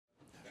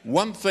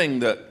One thing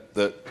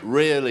that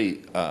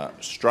really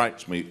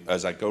strikes me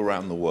as I go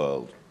around the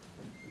world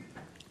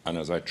and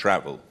as I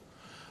travel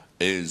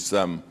is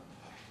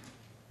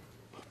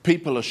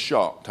people are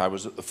shocked. I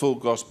was at the Full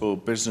Gospel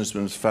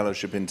Businessmen's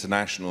Fellowship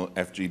International,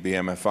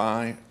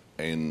 FGBMFI,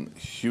 in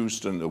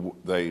Houston.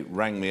 They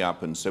rang me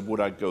up and said,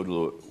 would I go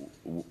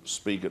to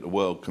speak at the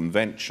World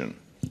Convention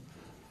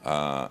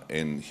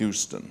in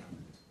Houston?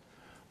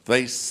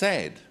 They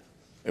said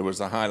it was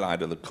the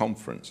highlight of the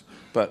conference.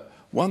 But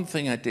one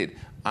thing I did,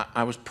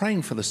 I was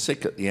praying for the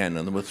sick at the end,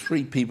 and there were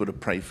 3 people to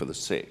pray for the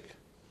sick.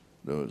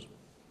 And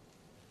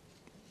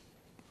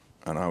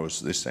I was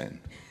this end.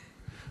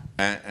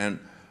 And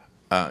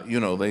you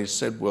know, they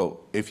said,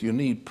 well, if you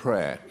need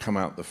prayer, come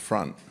out the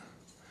front.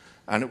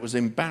 And it was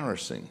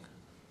embarrassing,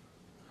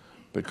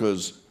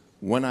 because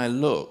when I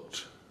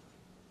looked,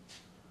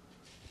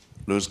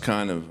 there was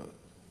kind of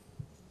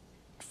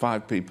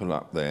 5 people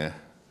up there,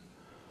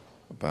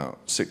 about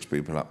 6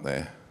 people up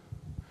there,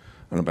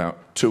 and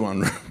about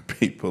 200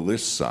 people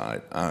this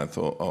side. And I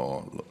thought,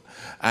 oh, look.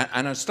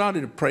 And I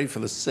started to pray for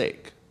the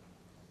sick.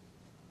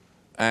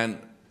 And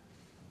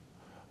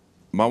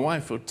my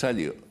wife will tell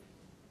you,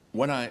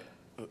 when I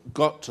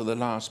got to the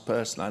last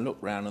person, I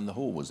looked round and the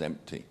hall was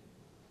empty.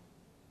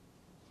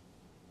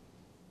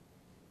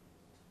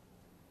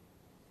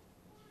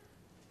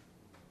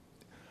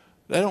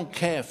 They don't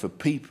care for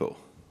people.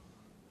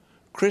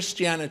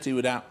 Christianity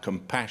without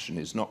compassion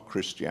is not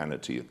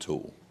Christianity at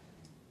all.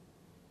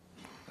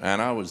 And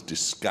I was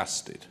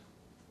disgusted.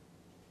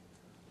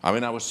 I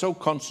mean, I was so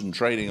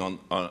concentrating on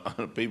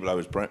the people I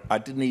was praying, I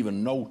didn't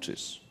even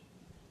notice.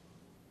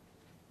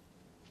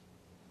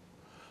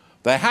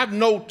 They have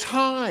no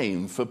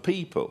time for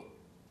people.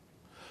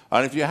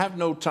 And if you have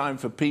no time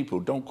for people,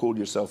 don't call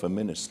yourself a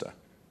minister.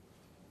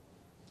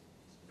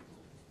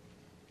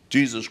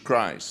 Jesus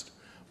Christ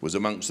was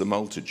amongst the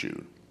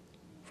multitude.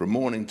 From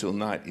morning till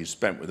night, he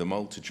spent with the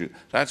multitude.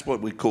 That's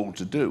what we're called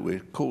to do. We're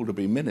called to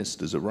be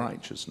ministers of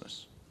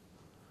righteousness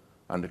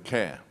and to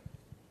care.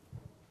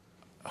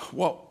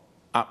 What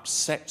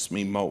upsets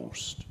me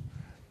most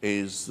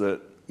is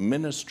that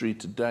ministry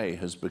today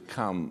has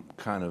become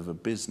kind of a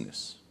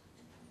business.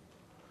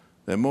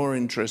 They're more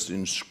interested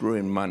in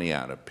screwing money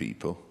out of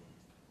people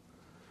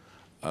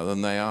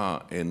than they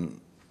are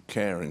in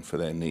caring for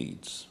their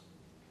needs.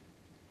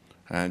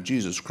 And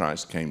Jesus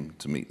Christ came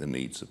to meet the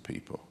needs of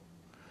people.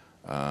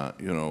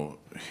 You know,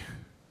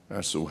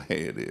 that's the way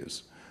it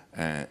is.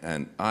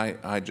 And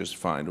I just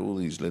find all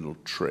these little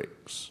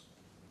tricks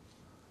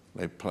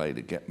they play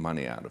to get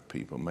money out of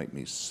people make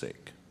me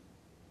sick.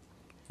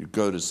 You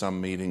go to some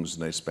meetings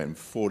and they spend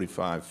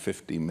 45,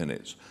 50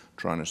 minutes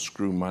trying to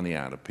screw money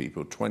out of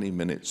people, 20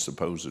 minutes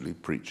supposedly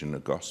preaching the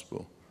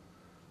gospel.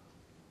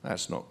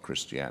 That's not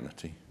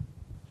Christianity.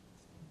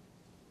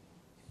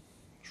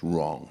 It's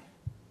wrong.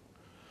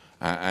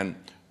 And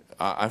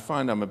I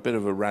find I'm a bit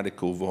of a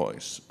radical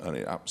voice, and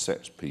it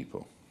upsets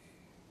people.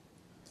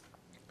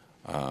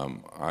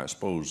 I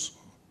suppose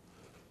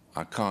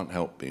I can't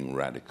help being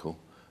radical,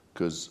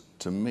 because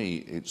to me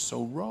it's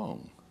so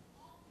wrong.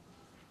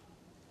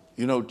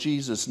 You know,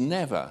 Jesus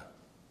never,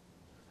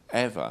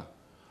 ever,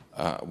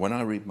 when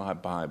I read my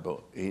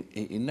Bible,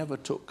 he never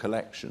took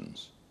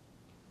collections.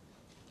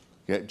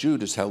 Yet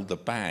Judas held the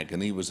bag,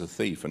 and he was a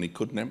thief, and he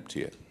couldn't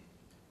empty it.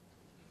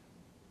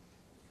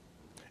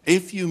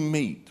 If you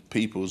meet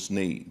people's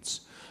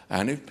needs,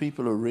 and if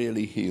people are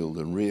really healed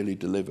and really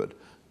delivered,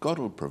 God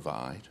will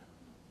provide.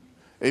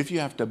 If you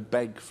have to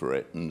beg for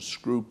it and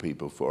screw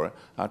people for it,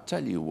 I'll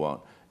tell you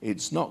what,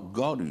 it's not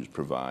God who's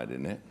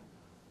providing it,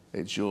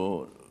 it's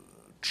your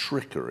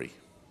trickery.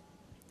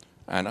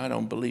 And I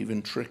don't believe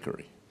in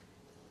trickery.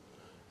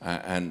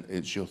 And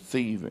it's your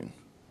thieving.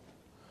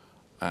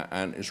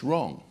 And it's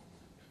wrong.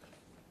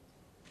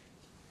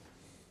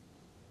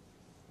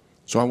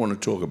 So I want to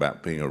talk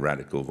about being a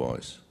radical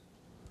voice.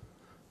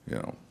 You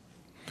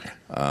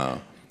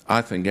know,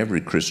 I think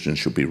every Christian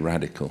should be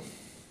radical.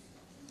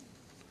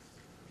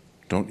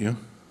 Don't you?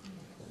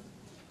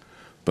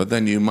 But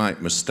then you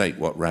might mistake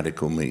what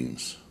radical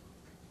means.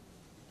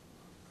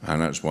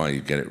 And that's why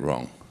you get it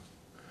wrong.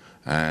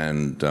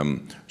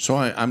 And so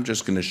I'm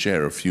just going to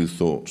share a few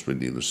thoughts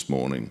with you this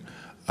morning.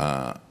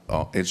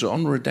 It's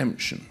on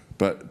redemption,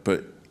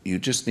 but you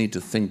just need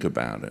to think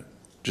about it.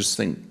 Just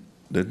think.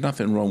 There's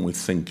nothing wrong with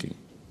thinking.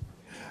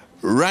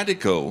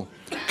 Radical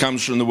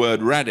comes from the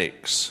word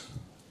radix,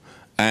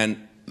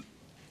 and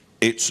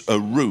it's a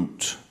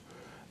root,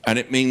 and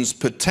it means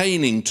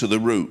pertaining to the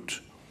root,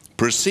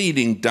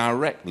 proceeding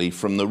directly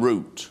from the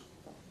root.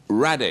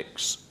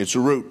 Radix, it's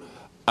a root,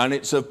 and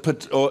it's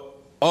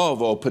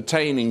or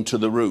pertaining to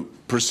the root,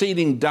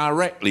 proceeding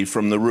directly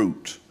from the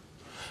root.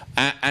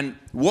 And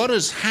what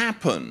has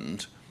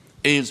happened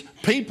is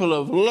people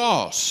have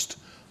lost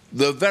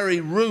the very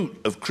root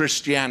of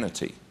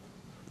Christianity.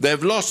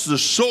 They've lost the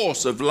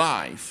source of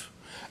life.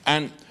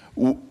 And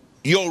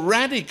you're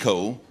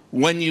radical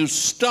when you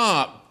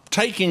start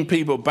taking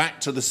people back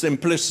to the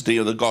simplicity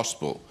of the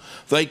gospel.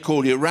 They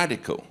call you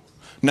radical.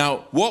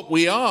 Now, what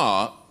we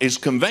are is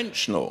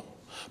conventional.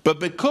 But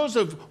because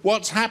of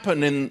what's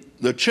happened in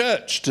the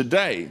church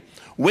today,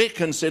 we're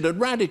considered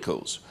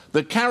radicals.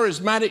 The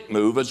charismatic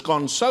move has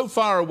gone so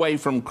far away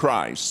from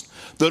Christ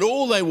that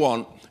all they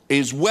want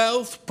is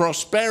wealth,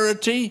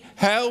 prosperity,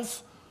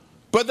 health,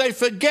 but they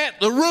forget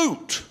the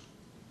root.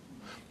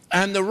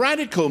 And the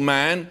radical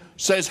man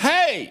says,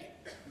 hey,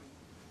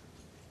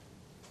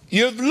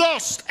 you've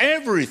lost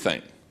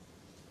everything.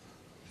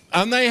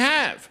 And they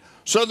have.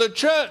 So the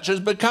church has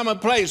become a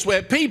place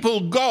where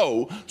people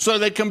go so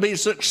they can be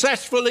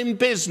successful in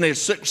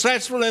business,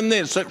 successful in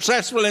this,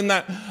 successful in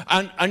that.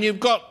 And you've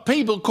got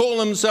people call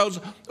themselves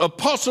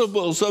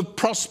apostles of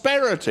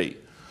prosperity.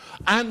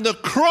 And the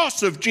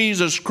cross of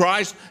Jesus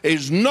Christ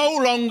is no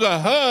longer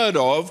heard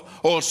of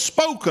or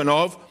spoken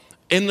of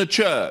in the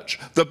church.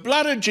 The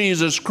blood of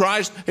Jesus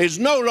Christ is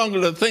no longer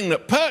the thing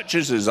that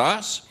purchases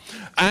us.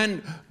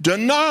 And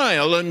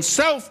denial and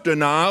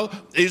self-denial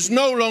is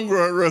no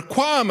longer a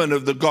requirement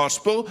of the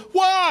gospel.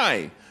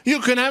 Why? You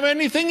can have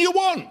anything you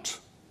want.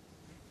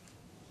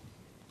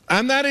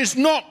 And that is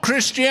not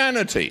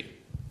Christianity.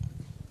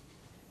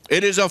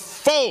 It is a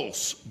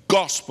false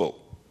gospel.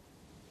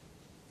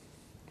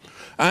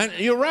 And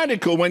you're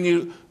radical when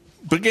you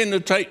begin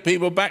to take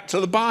people back to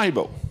the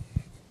Bible.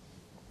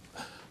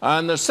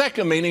 And the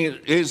second meaning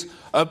is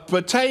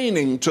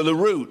pertaining to the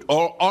root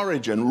or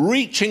origin,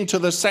 reaching to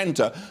the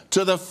center,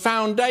 to the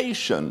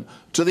foundation,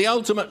 to the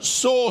ultimate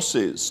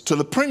sources, to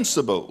the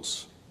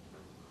principles.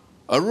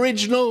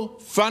 Original,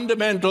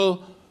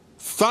 fundamental,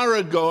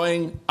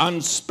 thoroughgoing,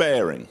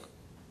 unsparing.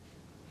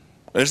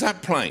 Is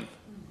that plain?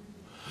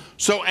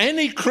 So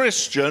any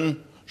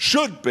Christian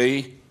should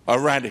be a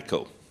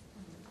radical.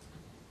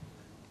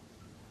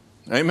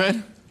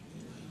 Amen?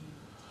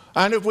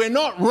 And if we're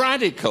not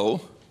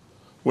radical,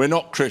 we're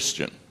not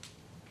Christian.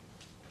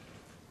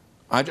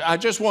 I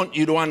just want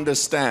you to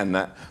understand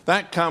that.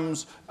 That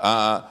comes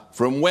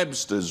from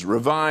Webster's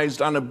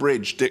Revised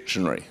Unabridged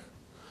Dictionary,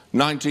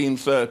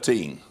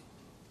 1913.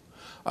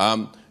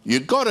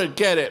 You've got to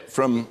get it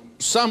from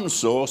some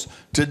source.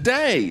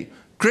 Today,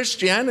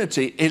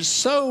 Christianity is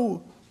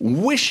so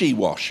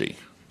wishy-washy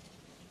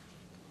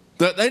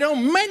that they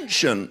don't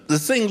mention the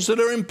things that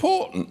are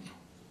important.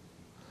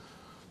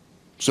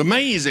 It's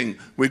amazing.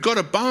 We've got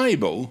a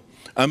Bible,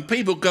 and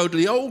people go to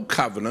the Old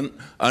Covenant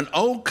and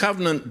Old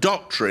Covenant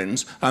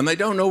doctrines, and they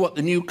don't know what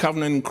the New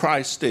Covenant in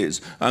Christ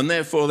is. And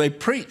therefore they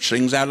preach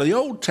things out of the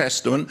Old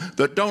Testament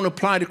that don't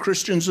apply to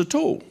Christians at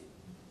all,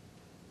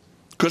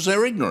 because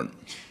they're ignorant.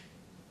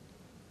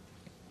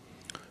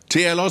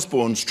 T.L.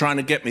 Osborne's trying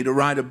to get me to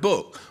write a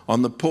book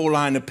on the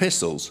Pauline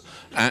epistles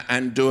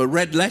and do a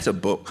red letter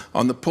book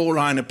on the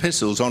Pauline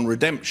epistles on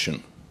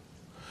redemption.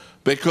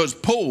 Because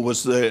Paul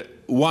was the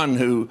one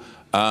who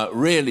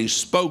really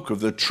spoke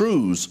of the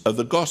truths of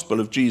the gospel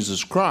of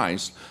Jesus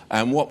Christ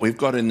and what we've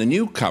got in the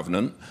New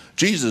Covenant.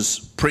 Jesus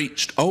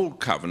preached Old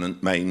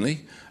Covenant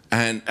mainly,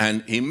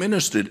 and he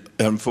ministered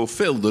and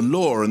fulfilled the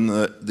law in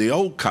the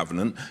Old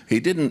Covenant. He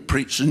didn't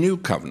preach the New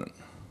Covenant.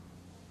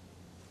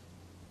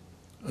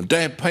 The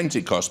day of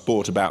Pentecost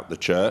brought about the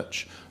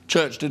church.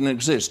 Church didn't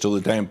exist till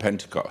the day of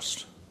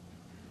Pentecost.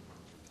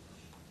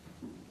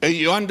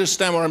 You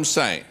understand what I'm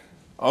saying?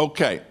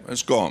 Okay,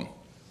 let's go on.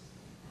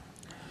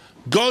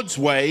 God's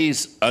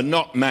ways are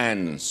not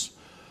man's.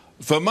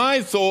 For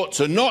my thoughts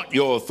are not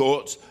your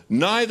thoughts,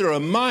 neither are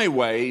my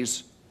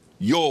ways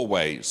your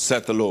ways,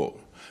 saith the Lord.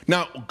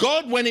 Now,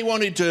 God, when he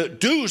wanted to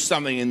do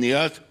something in the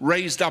earth,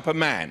 raised up a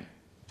man.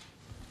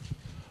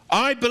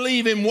 I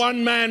believe in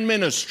one-man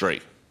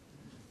ministry.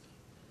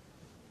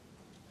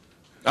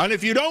 And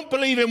if you don't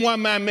believe in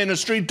one-man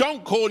ministry,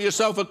 don't call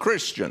yourself a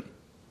Christian.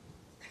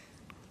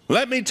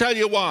 Let me tell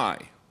you why.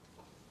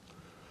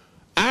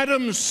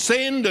 Adam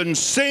sinned, and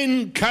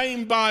sin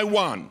came by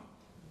one.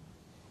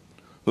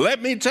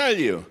 Let me tell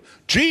you,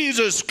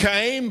 Jesus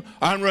came,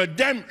 and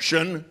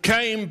redemption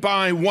came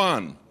by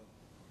one.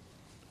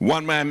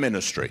 One-man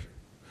ministry.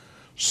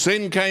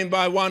 Sin came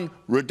by one,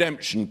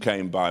 redemption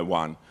came by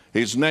one.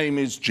 His name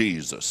is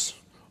Jesus.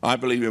 I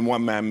believe in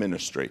one-man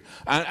ministry.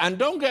 And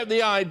don't get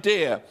the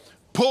idea,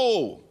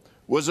 Paul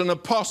was an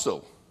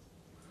apostle,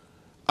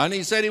 and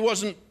he said he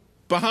wasn't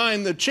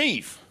behind the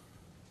chief.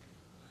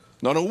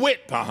 Not a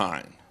whit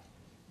behind.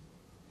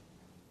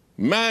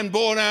 Man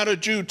born out of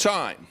due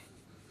time.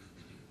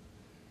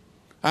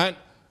 And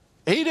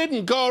he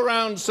didn't go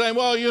around saying,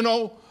 well, you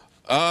know,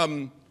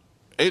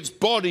 it's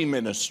body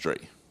ministry.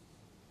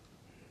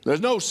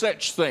 There's no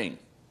such thing.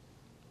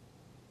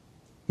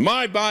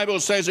 My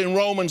Bible says in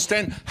Romans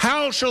 10,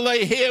 how shall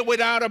they hear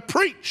without a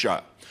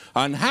preacher?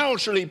 And how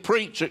shall he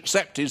preach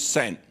except he's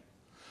sent?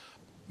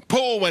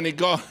 Paul, when he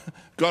got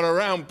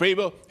around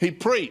people, he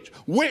preached.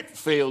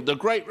 Whitfield, the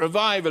great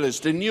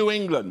revivalist in New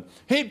England,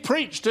 he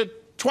preached to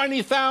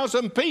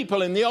 20,000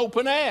 people in the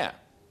open air.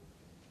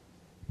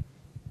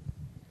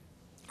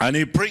 And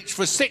he preached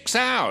for 6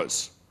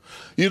 hours.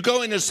 You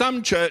go into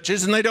some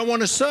churches and they don't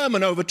want a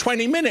sermon over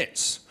 20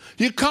 minutes.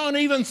 You can't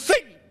even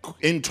think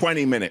in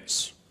 20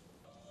 minutes.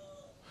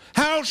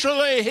 How shall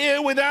they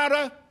hear without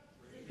a?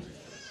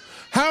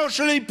 How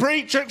shall he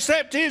preach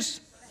except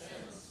his?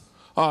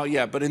 Oh,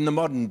 yeah, but in the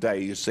modern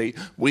day, you see,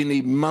 we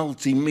need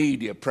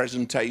multimedia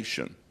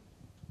presentation.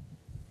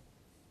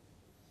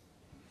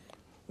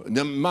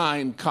 The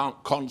mind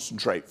can't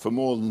concentrate for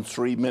more than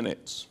 3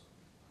 minutes.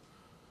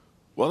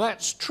 Well,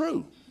 that's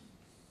true.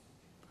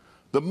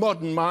 The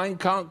modern mind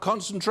can't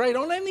concentrate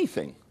on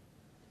anything.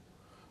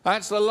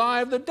 That's the lie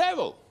of the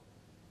devil.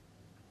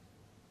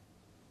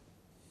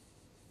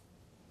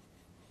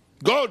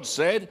 God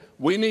said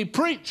we need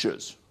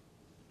preachers.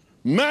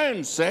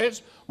 Man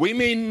says we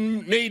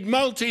need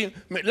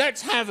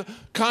let's have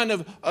kind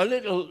of a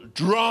little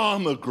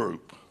drama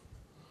group.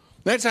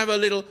 Let's have a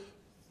little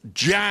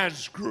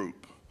jazz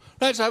group.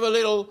 Let's have a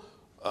little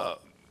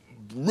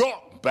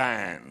rock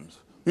band.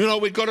 You know,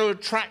 we've got to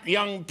attract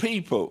young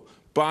people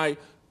by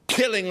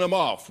killing them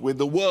off with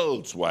the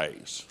world's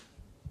ways.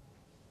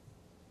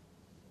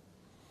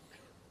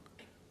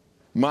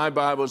 My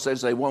Bible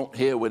says they won't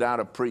hear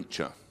without a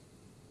preacher.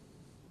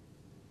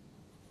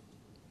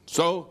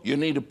 So you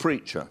need a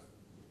preacher.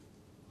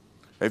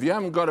 If you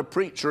haven't got a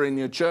preacher in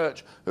your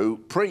church who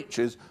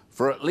preaches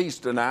for at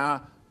least an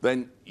hour,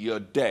 then you're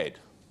dead.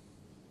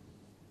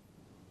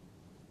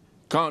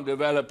 Can't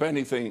develop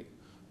anything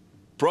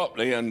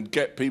properly and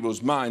get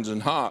people's minds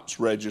and hearts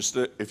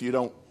registered if you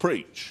don't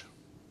preach.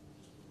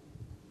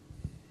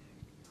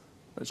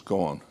 Let's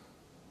go on.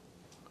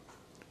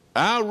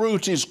 Our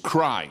root is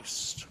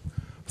Christ.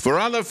 For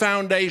other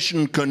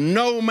foundation can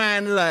no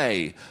man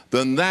lay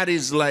than that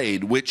is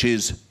laid, which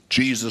is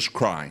Jesus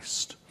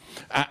Christ.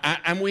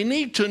 And we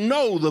need to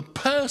know the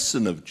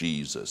person of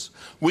Jesus.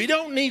 We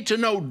don't need to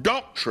know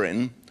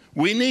doctrine.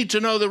 We need to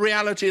know the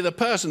reality of the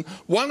person.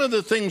 One of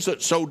the things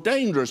that's so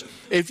dangerous,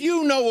 if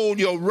you know all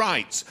your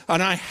rights,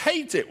 and I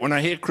hate it when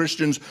I hear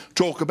Christians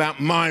talk about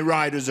my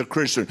right as a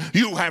Christian,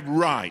 you have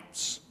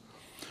rights.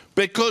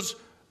 Because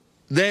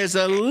there's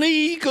a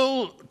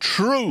legal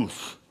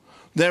truth.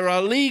 There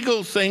are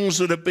legal things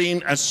that have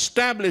been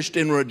established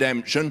in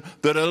redemption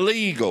that are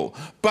legal.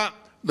 But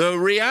the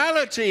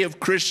reality of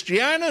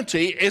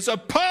Christianity is a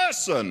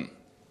person,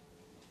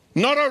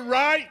 not a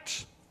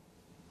right.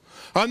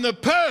 And the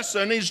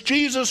person is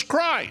Jesus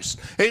Christ.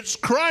 It's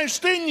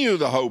Christ in you,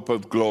 the hope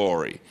of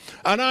glory.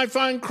 And I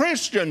find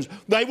Christians,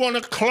 they want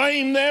to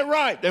claim their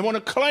right. They want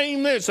to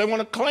claim this. They want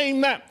to claim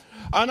that.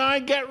 And I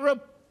get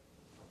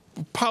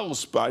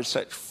repulsed by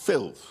such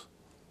filth.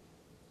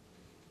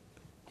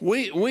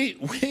 We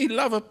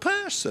love a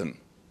person.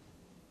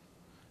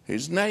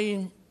 His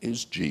name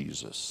is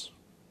Jesus.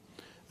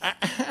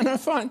 And I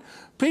find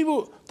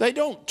people, they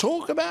don't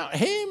talk about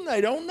him. They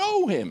don't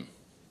know him.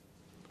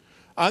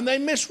 And they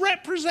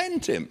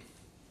misrepresent him.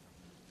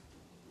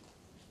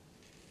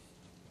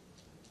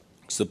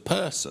 It's the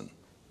person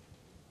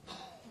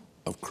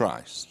of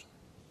Christ.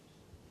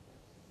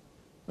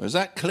 Is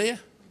that clear?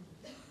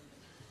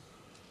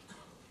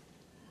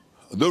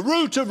 The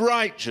root of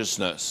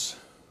righteousness.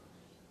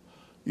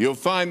 You'll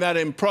find that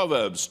in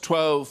Proverbs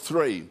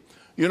 12:3.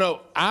 You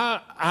know,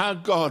 our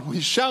God,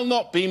 we shall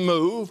not be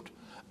moved,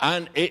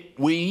 and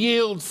we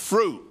yield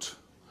fruit.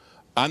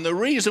 And the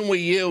reason we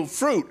yield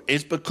fruit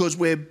is because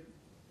we're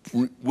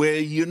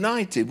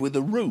united with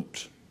the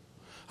root.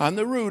 And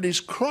the root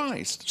is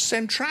Christ,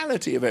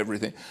 centrality of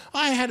everything.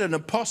 I had an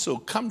apostle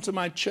come to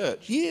my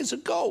church years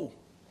ago.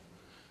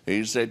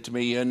 He said to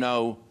me, you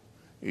know,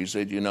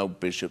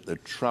 Bishop, the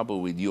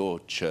trouble with your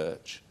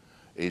church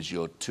is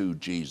you're too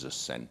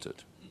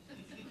Jesus-centered.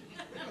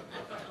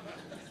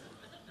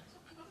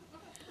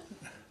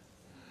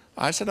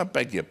 I said, I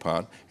beg your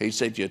pardon. He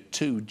said, you're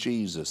too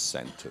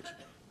Jesus-centered.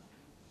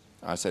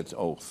 I said,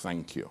 oh,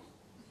 thank you.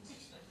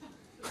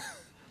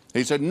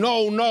 He said,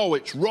 no,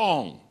 it's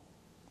wrong.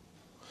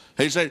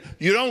 He said,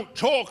 you don't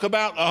talk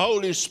about the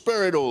Holy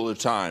Spirit all the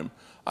time.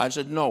 I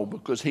said, no,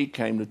 because he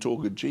came to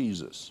talk of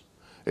Jesus.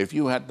 If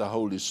you had the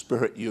Holy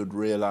Spirit, you'd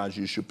realize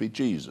you should be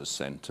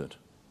Jesus-centered.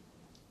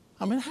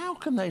 I mean, how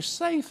can they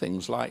say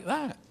things like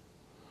that?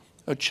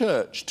 A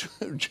church,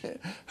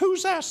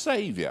 who's our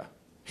Savior?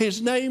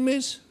 His name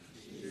is?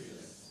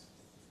 Jesus.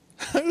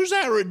 Who's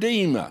our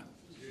Redeemer?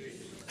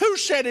 Jesus. Who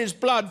shed his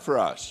blood for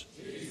us?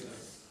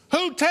 Jesus.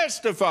 Who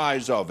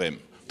testifies of him?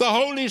 The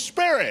Holy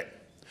Spirit.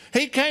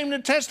 He came to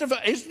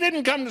testify. He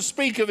didn't come to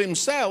speak of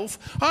himself.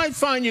 I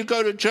find you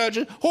go to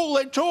churches, all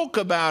they talk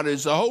about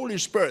is the Holy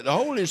Spirit, the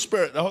Holy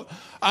Spirit.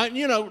 And,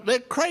 you know, they're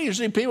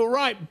crazy. People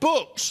write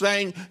books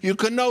saying you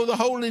can know the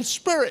Holy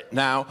Spirit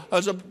now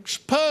as a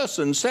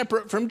person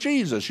separate from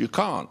Jesus. You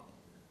can't.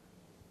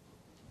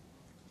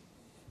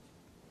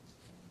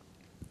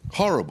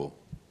 Horrible.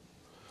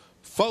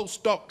 False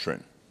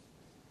doctrine.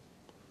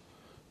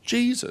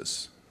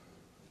 Jesus.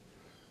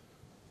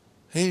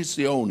 He's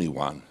the only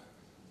one.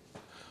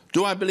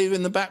 Do I believe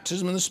in the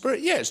baptism of the Spirit?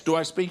 Yes. Do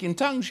I speak in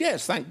tongues?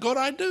 Yes. Thank God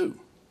I do.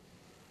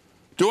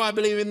 Do I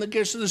believe in the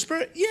gifts of the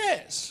Spirit?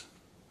 Yes.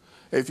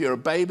 If you're a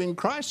babe in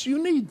Christ,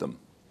 you need them.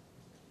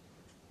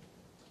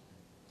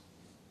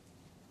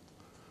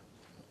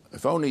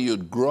 If only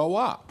you'd grow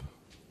up.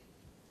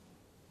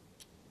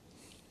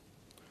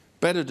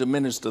 Better to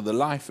minister the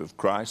life of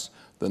Christ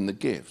than the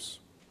gifts.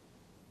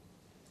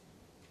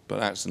 But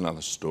that's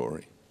another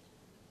story.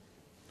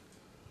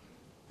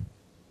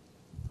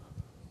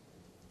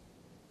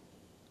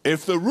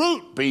 If the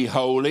root be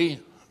holy,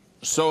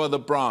 so are the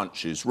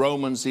branches.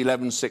 Romans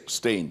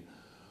 11:16.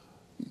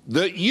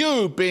 That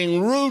you,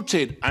 being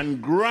rooted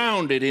and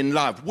grounded in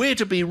love. We're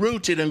to be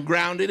rooted and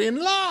grounded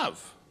in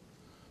love.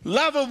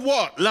 Love of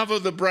what? Love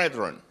of the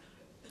brethren.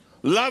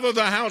 Love of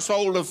the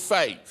household of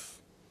faith.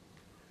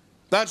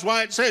 That's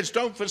why it says,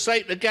 don't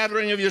forsake the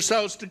gathering of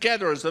yourselves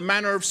together, as the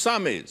manner of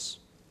some is.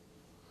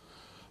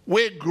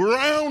 We're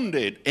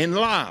grounded in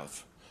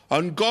love,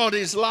 and God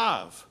is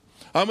love.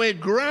 And we're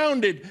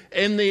grounded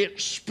in the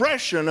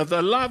expression of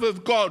the love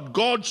of God.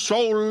 God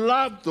so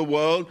loved the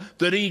world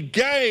that he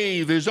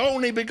gave his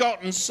only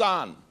begotten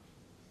Son.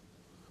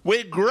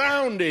 We're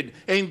grounded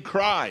in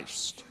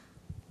Christ.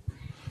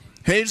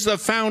 He's the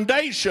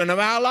foundation of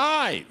our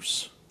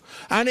lives.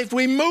 And if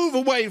we move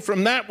away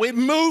from that, we've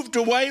moved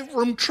away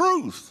from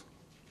truth.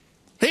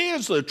 He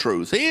is the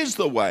truth. He is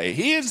the way.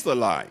 He is the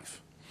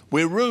life.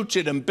 We're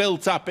rooted and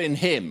built up in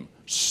him,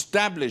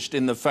 established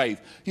in the faith.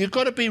 You've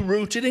got to be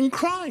rooted in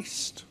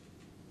Christ.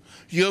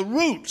 Your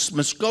roots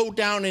must go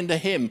down into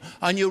him,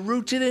 and you're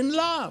rooted in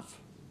love.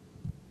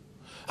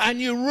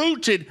 And you're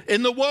rooted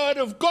in the Word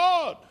of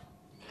God.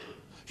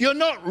 You're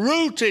not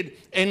rooted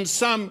in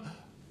some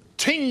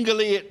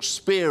tingly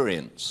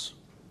experience.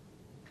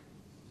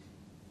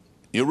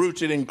 You're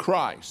rooted in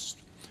Christ.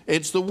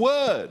 It's the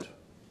Word.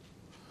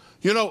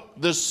 You know,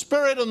 the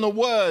Spirit and the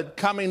Word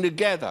coming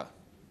together.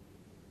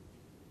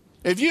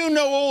 If you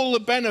know all the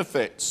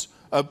benefits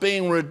of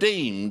being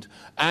redeemed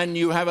and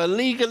you have a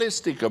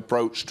legalistic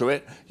approach to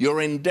it, you're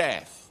in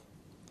death.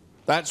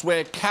 That's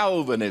where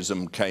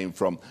Calvinism came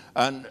from,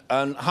 and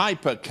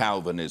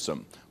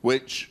hyper-Calvinism,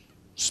 which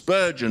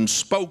Spurgeon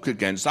spoke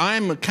against. I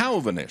am a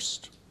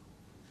Calvinist,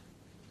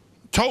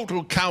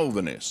 total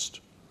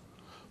Calvinist,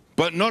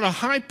 but not a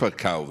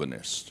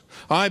hyper-Calvinist.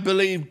 I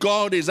believe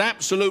God is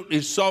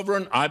absolutely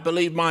sovereign. I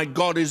believe my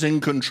God is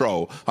in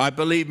control. I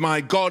believe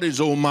my God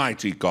is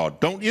Almighty God.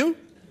 Don't you?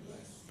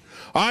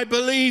 I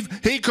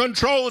believe he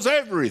controls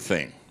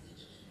everything.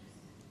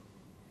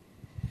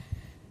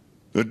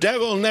 The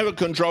devil never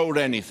controlled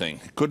anything.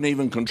 He couldn't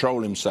even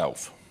control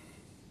himself.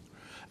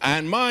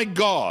 And my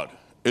God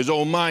is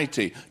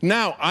Almighty.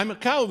 Now, I'm a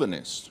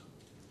Calvinist,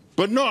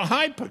 but not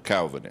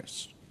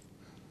hyper-Calvinist.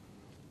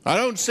 I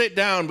don't sit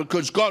down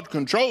because God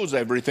controls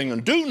everything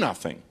and do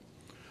nothing.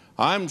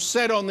 I'm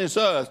set on this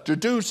earth to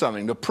do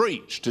something, to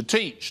preach, to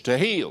teach, to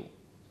heal.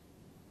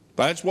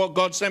 That's what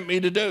God sent me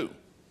to do.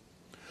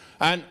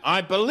 And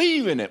I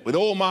believe in it with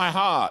all my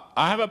heart.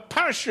 I have a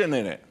passion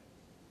in it.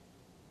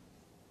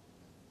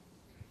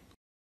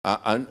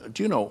 And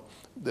do you know,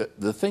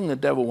 the thing the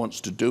devil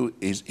wants to do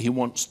is he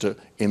wants to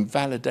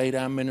invalidate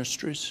our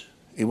ministries.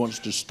 He wants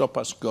to stop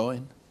us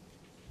going.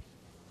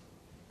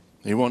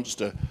 He wants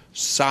to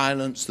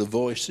silence the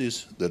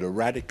voices that are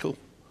radical.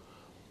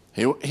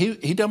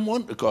 He doesn't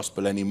want the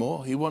gospel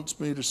anymore. He wants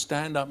me to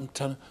stand up and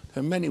tell him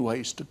there are many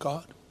ways to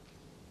God.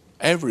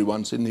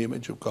 Everyone's in the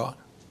image of God.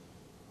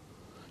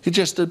 You're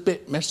just a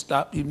bit messed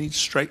up. You need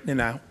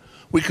straightening out.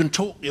 We can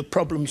talk your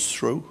problems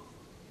through.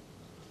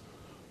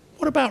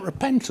 What about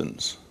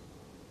repentance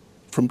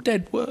from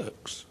dead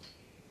works?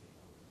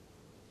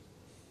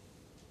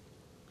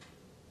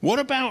 What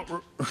about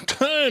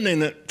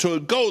turning it to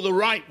go the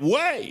right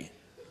way?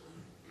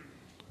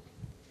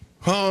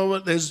 Oh,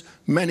 but there's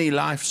many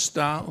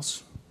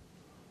lifestyles.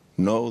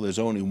 No, there's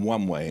only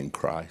one way in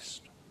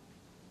Christ.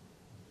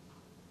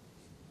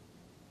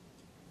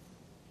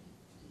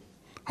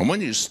 And when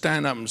you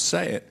stand up and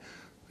say it,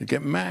 they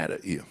get mad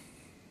at you.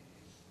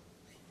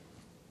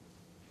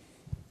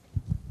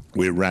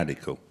 We're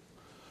radical.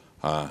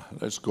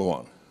 Let's go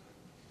on.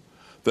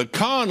 The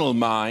carnal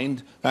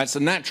mind, that's the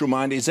natural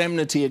mind, is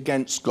enmity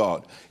against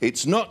God.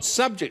 It's not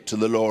subject to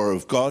the law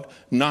of God,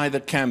 neither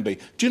can be.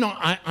 Do you know,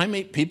 I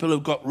meet people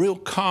who've got real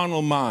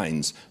carnal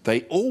minds.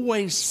 They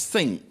always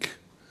think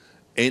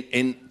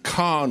in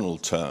carnal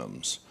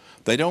terms.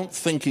 They don't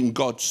think in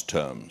God's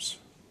terms.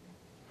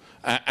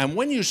 And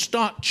when you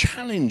start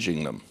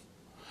challenging them,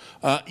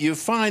 you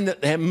find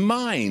that their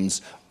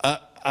minds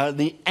are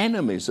the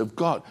enemies of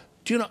God.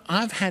 Do you know,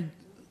 I've had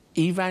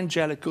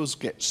evangelicals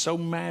get so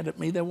mad at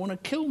me they want to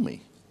kill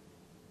me.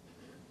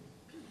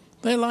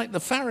 They're like the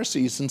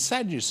Pharisees and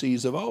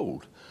Sadducees of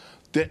old.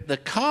 The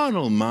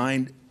carnal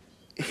mind,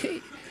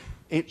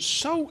 it's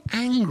so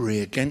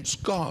angry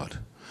against God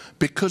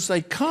because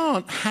they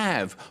can't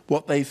have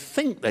what they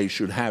think they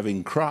should have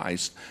in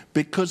Christ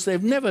because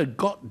they've never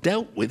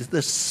dealt with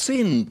the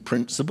sin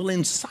principle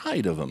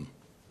inside of them.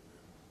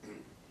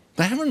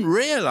 They haven't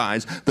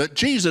realized that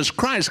Jesus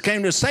Christ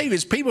came to save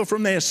his people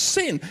from their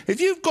sin. If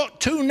you've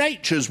got two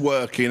natures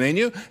working in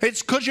you,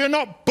 it's because you're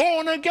not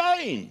born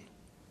again.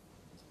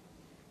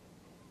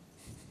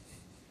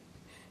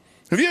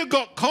 If you've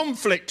got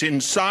conflict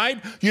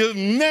inside, you've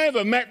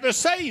never met the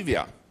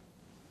Savior.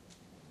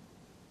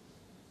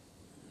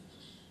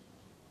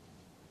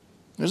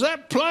 Is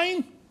that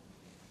plain?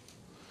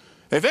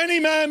 If any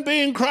man be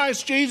in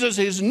Christ Jesus,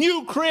 his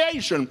new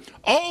creation,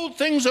 old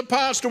things are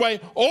passed away,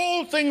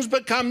 all things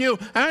become new,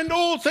 and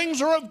all things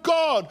are of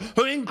God,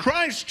 who in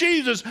Christ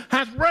Jesus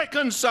hath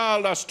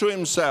reconciled us to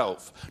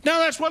himself. Now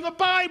that's what the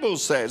Bible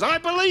says. I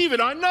believe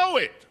it, I know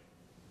it.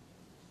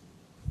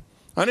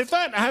 And if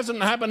that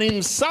hasn't happened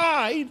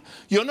inside,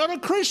 you're not a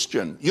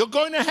Christian. You're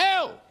going to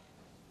hell.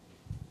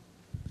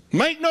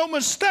 Make no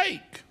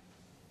mistake.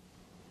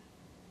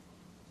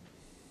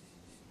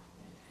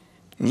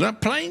 Is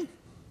that plain?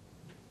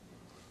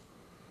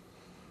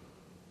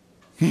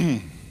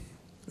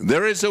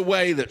 There is a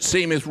way that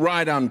seemeth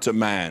right unto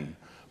man,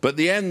 but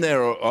the end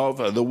thereof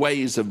are the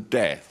ways of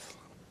death.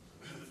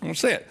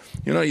 That's it.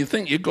 You know, you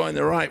think you're going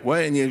the right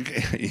way and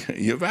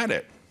you've had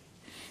it.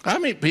 I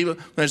meet people,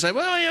 they say,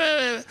 well,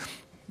 yeah,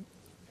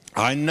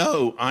 I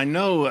know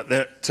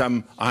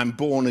that I'm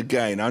born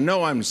again. I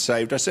know I'm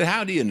saved. I said,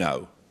 how do you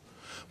know?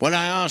 Well,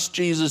 I asked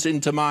Jesus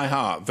into my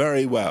heart.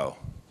 Very well.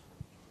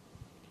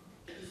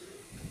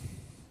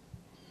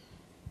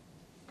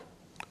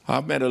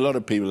 I've met a lot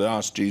of people that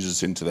asked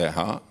Jesus into their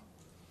heart.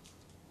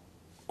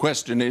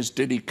 Question is,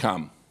 did he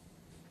come?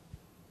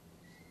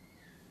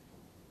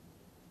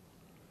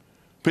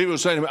 People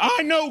say to me,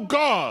 I know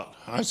God.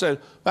 I said,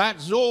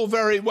 that's all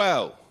very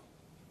well.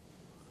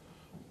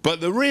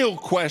 But the real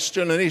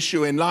question and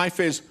issue in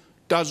life is,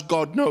 does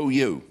God know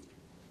you?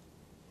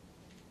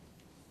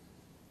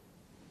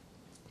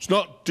 It's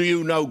not, do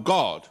you know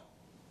God?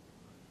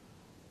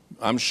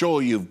 I'm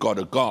sure you've got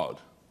a God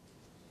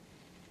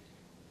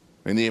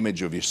in the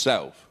image of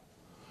yourself.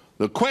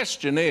 The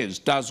question is,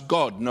 does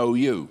God know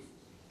you?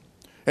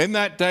 In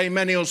that day,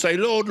 many will say,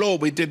 Lord,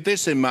 Lord, we did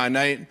this in my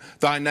name,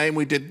 thy name,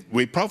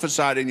 we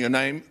prophesied in your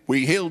name,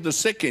 we healed the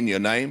sick in your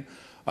name.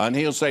 And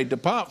he'll say,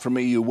 depart from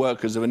me, you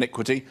workers of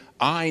iniquity.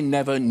 I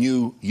never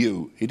knew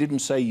you. He didn't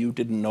say you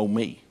didn't know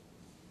me.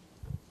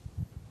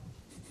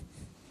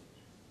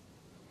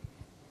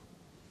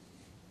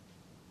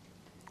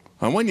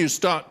 And when you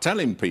start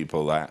telling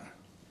people that,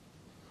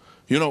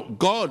 you know,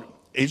 God,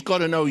 he's got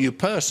to know you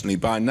personally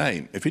by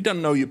name. If he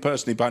doesn't know you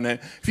personally by name,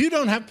 if you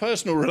don't have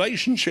personal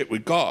relationship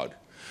with God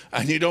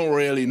and you don't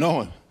really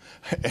know him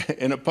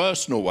in a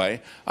personal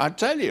way, I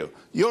tell you,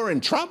 you're in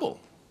trouble.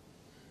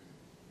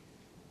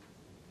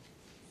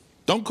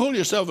 Don't call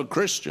yourself a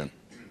Christian.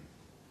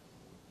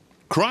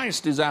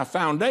 Christ is our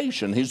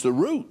foundation. He's the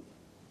root.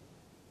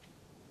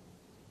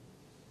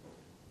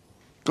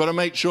 Got to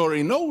make sure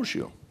he knows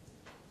you.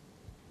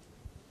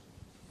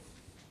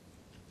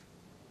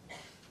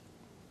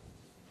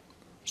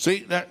 See,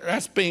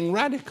 that's being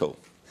radical.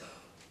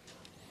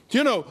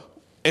 You know,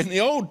 in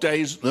the old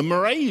days, the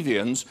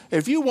Moravians,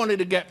 if you wanted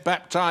to get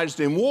baptized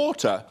in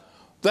water,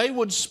 they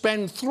would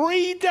spend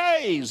 3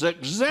 days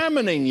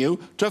examining you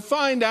to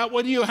find out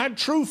whether you had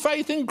true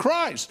faith in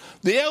Christ.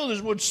 The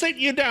elders would sit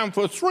you down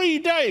for 3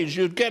 days.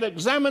 You'd get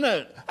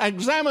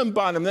examined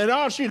by them. They'd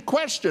ask you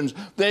questions.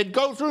 They'd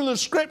go through the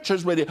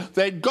scriptures with you.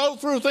 They'd go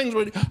through things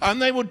with you, and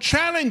they would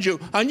challenge you.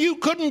 And you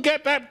couldn't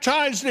get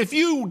baptized if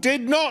you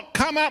did not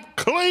come up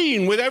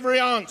clean with every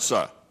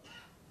answer.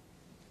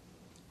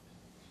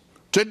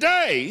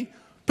 Today,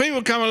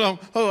 people come along,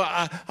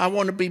 oh, I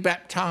want to be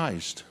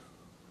baptized.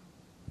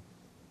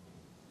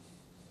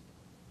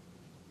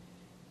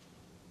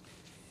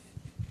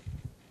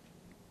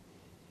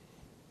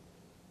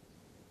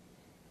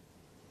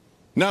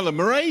 Now, the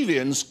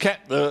Moravians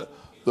kept the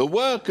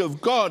work of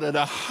God at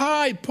a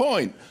high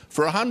point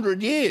for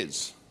 100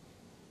 years.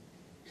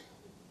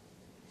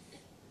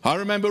 I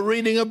remember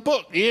reading a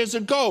book years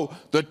ago,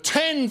 the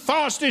 10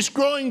 fastest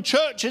growing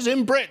churches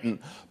in Britain.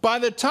 By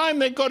the time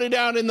they got it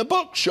out in the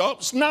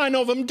bookshops, 9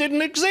 of them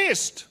didn't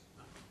exist.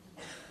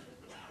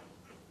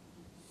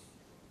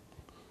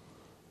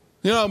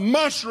 You know,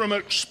 mushroom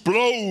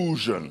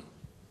explosion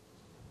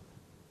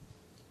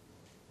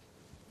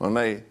when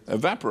they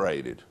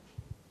evaporated.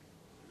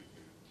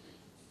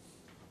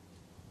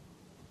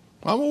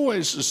 I'm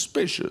always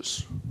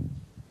suspicious.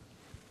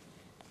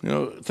 You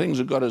know, things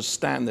have got to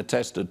stand the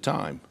test of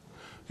time.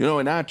 You know,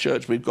 in our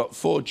church, we've got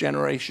 4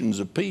 generations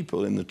of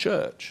people in the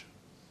church.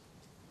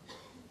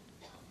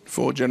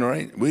 4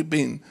 generations. We've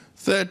been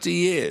 30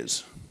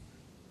 years.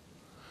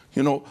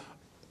 You know,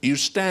 you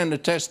stand the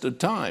test of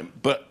time,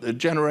 but the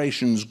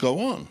generations go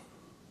on.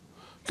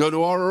 Go to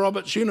Oral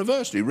Roberts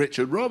University.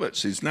 Richard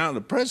Roberts is now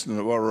the president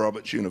of Oral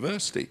Roberts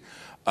University.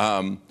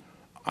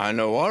 I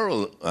know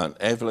Oral,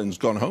 Evelyn's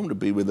gone home to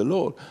be with the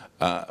Lord.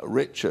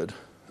 Richard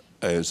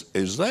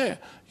is there,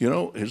 you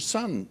know, his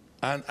son.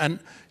 And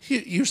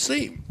you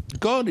see,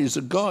 God is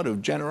a God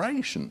of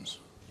generations.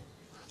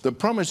 The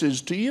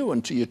promises to you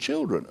and to your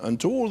children and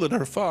to all that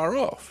are far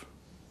off.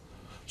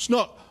 It's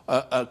not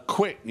a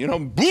quick, you know,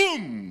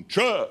 boom,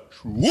 church,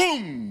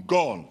 boom,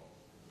 gone.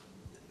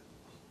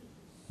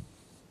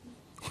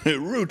 We're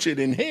rooted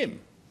in him.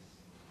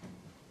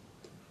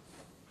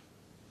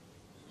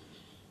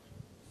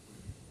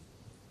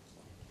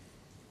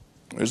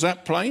 Is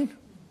that plain?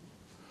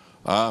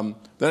 Then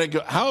it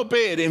goes,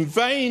 howbeit in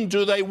vain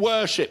do they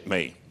worship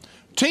me,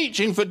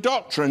 teaching for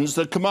doctrines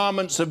the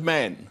commandments of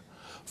men.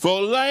 For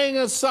laying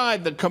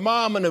aside the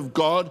commandment of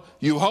God,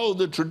 you hold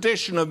the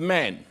tradition of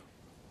men.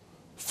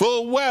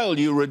 Full well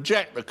you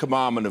reject the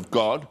commandment of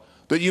God,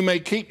 that you may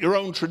keep your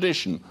own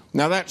tradition.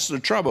 Now that's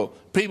the trouble.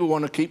 People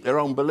want to keep their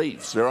own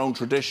beliefs, their own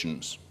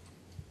traditions.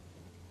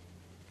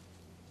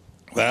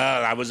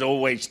 Well, I was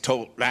always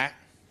taught that.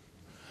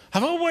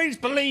 I've always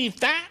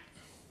believed that.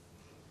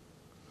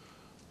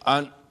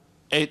 And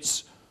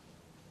it's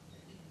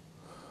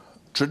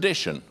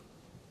tradition.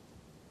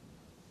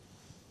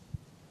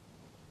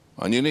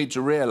 And you need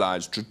to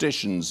realize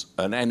tradition's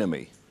an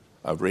enemy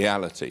of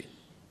reality.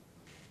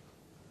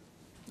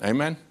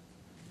 Amen?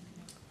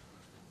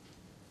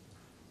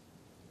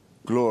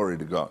 Glory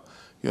to God.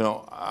 You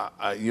know,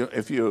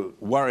 if you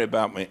worry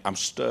about me, I'm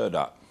stirred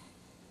up.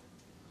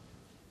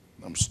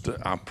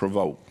 I'm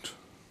provoked.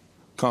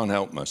 Can't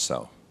help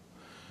myself.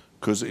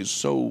 Because it's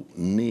so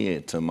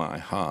near to my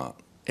heart.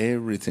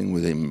 Everything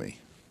within me.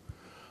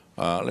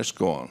 Let's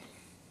go on.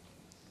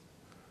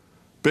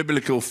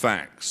 Biblical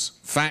facts.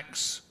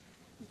 Facts,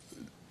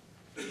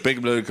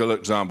 biblical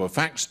example.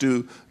 Facts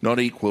do not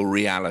equal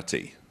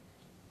reality.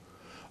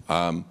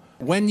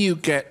 When you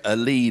get a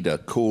leader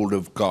called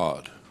of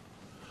God,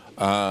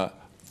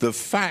 the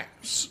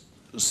facts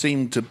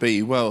seem to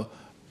be, well,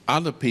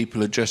 other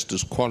people are just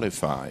as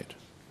qualified.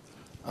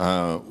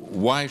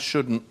 Why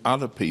shouldn't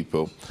other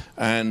people?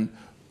 And,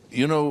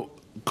 you know,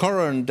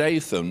 Korah and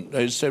Dathan,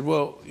 they said,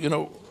 well, you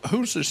know,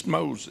 who's this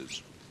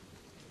Moses?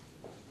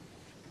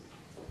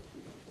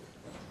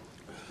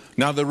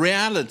 Now, the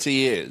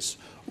reality is,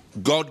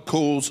 God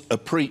calls a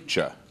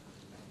preacher.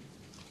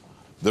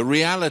 The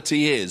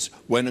reality is,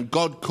 when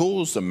God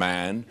calls a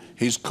man,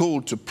 he's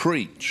called to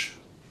preach.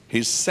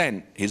 He's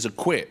sent, he's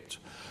equipped.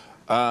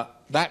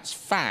 That's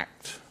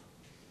fact.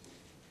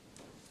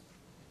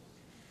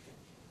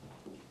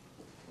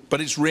 But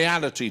it's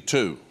reality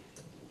too.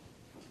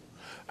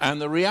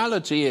 And the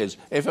reality is,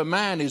 if a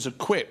man is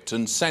equipped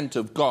and sent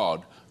of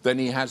God, then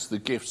he has the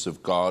gifts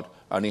of God,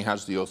 and he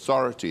has the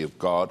authority of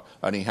God,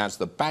 and he has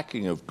the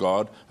backing of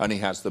God, and he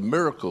has the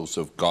miracles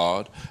of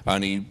God,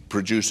 and he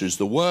produces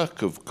the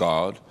work of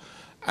God.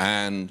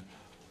 And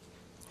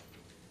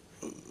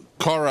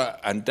Korah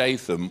and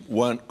Dathan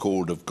weren't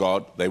called of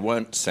God, they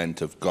weren't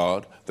sent of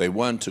God, they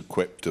weren't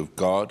equipped of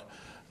God,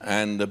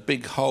 and a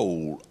big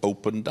hole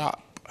opened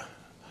up,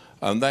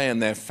 and they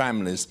and their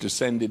families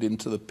descended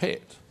into the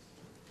pit.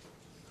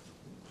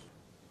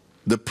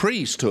 The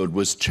priesthood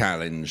was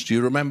challenged.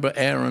 You remember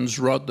Aaron's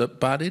rod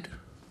that budded?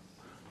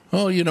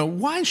 Oh, you know,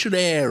 why should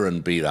Aaron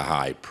be the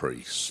high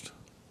priest?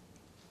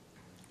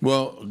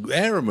 Well,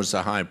 Aaron was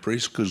the high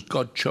priest because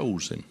God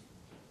chose him.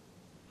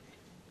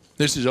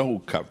 This is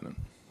Old Covenant.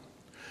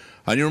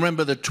 And you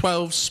remember the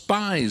 12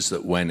 spies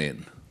that went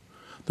in.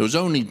 There was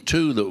only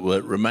 2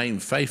 that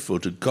remained faithful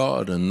to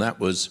God, and that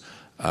was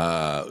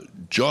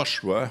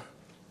Joshua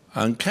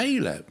and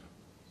Caleb.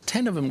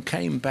 10 of them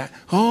came back.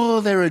 Oh,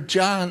 there are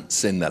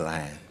giants in the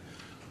land.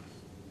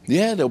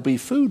 Yeah, there'll be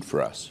food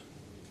for us,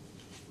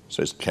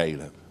 says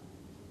Caleb.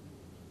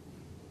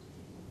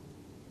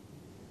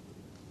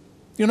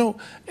 You know,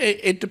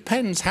 it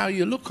depends how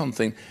you look on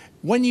things.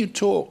 When you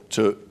talk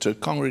to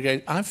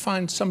congregations, I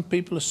find some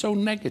people are so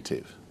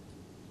negative.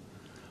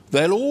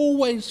 They'll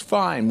always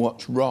find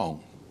what's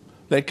wrong.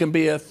 There can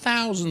be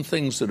 1,000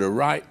 things that are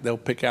right. They'll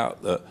pick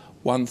out the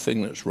one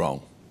thing that's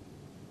wrong.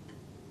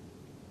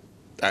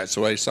 That's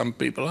the way some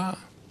people are.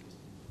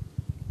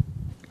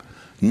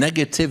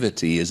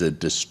 Negativity is a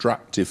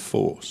destructive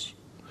force.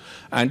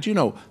 And you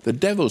know, the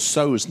devil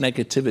sows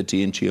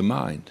negativity into your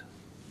mind,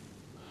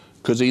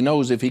 because he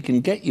knows if he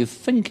can get you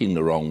thinking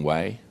the wrong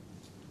way,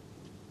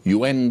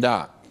 you end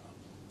up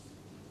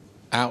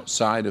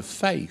outside of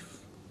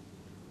faith.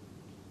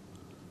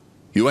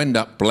 You end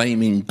up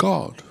blaming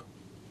God.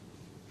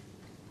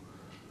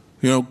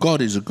 You know,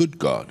 God is a good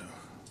God.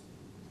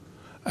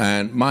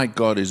 And my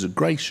God is a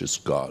gracious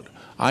God.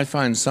 I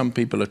find some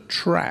people are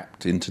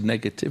trapped into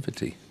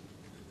negativity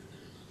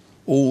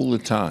all the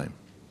time.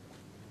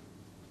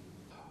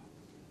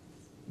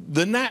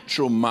 The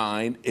natural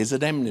mind is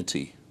at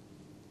enmity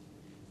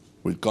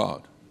with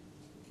God.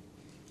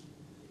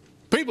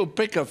 People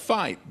pick a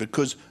fight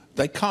because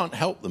they can't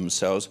help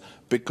themselves,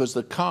 because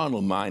the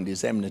carnal mind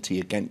is enmity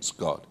against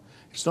God.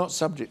 It's not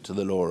subject to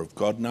the law of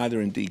God,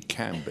 neither indeed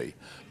can be.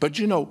 But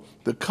you know,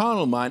 the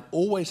carnal mind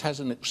always has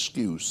an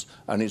excuse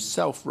and is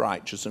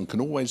self-righteous and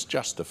can always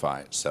justify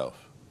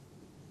itself.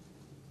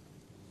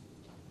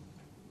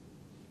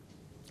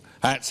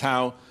 That's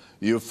how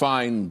you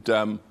find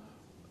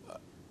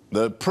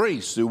the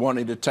priests who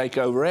wanted to take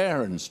over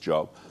Aaron's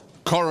job,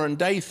 Korah and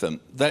Dathan,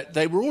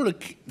 they were all,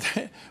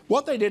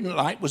 what they didn't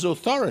like was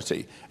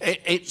authority.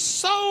 It's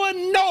so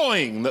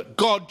annoying that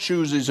God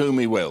chooses whom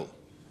he will.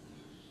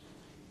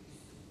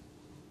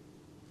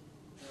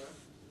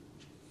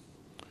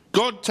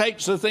 God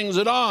takes the things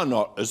that are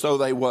not as though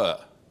they were.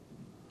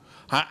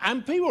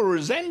 And people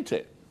resent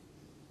it.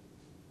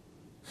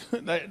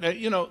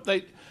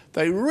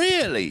 They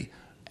really,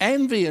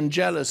 envy and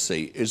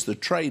jealousy is the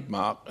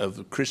trademark of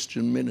the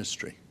Christian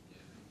ministry.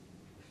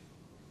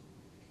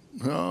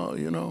 Oh,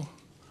 you know,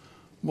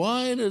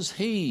 Why does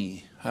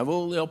he have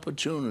all the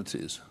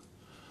opportunities?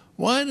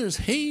 Why does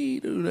he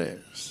do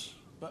this?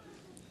 But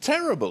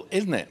terrible,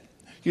 isn't it?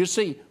 You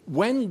see,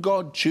 when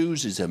God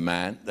chooses a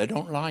man, they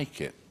don't like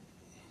it.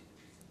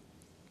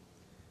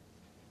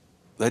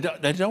 They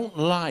don't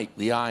like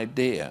the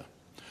idea.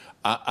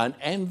 And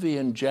envy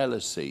and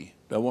jealousy,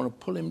 they want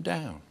to pull him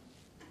down.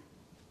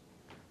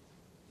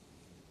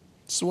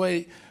 It's the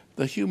way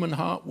the human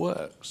heart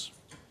works.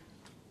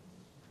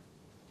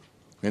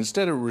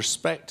 Instead of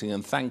respecting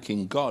and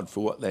thanking God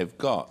for what they've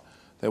got,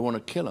 they want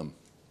to kill him.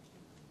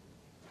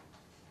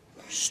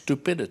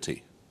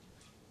 Stupidity.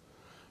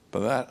 But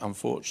that,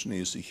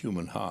 unfortunately, is the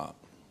human heart.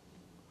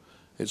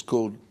 It's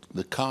called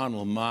the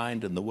carnal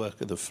mind and the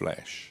work of the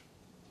flesh.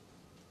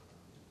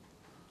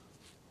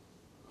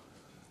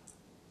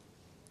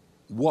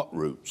 What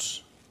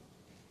roots?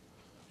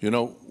 You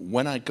know,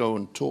 when I go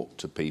and talk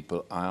to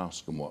people, I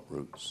ask them what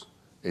roots.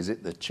 Is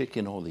it the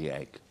chicken or the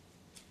egg?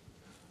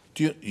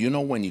 Do you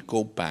know, when you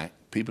go back,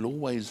 people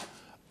always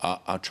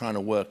are trying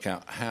to work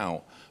out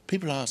how.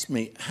 People ask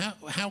me,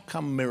 how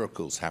come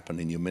miracles happen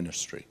in your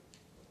ministry?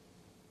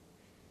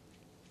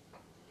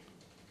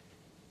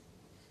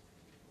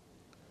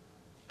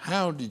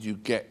 How did you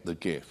get the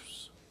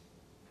gifts?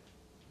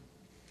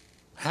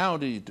 How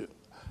did you do?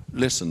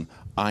 Listen,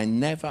 I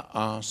never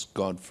asked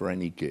God for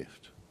any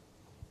gift.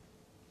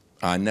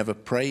 I never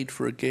prayed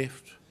for a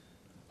gift.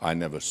 I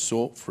never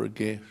sought for a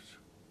gift.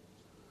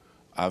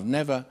 I've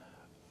never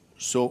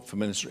sought for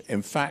ministry.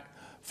 In fact,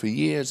 for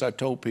years I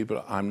told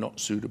people I'm not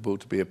suitable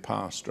to be a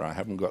pastor. I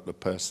haven't got the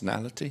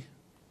personality.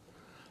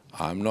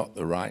 I'm not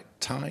the right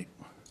type.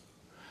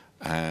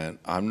 And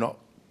I'm not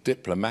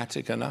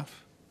diplomatic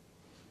enough.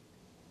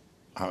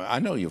 I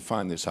know you'll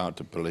find this hard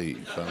to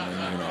believe. I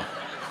mean, you know.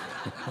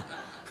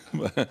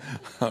 But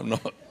I'm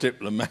not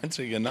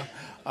diplomatic enough.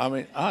 I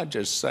mean, I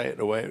just say it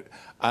the way,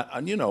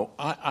 and you know,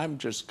 I'm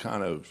just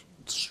kind of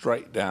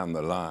straight down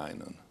the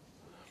line. And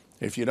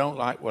if you don't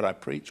like what I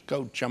preach,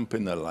 go jump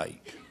in the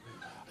lake.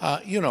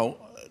 You know,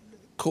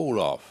 cool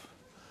off.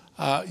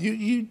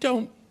 You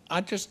don't,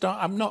 I just don't,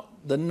 I'm not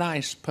the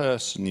nice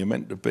person you're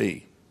meant to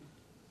be.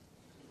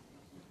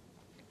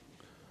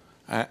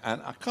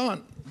 And I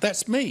can't,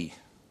 that's me.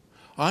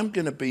 I'm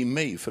going to be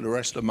me for the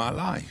rest of my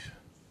life.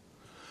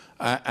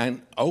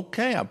 And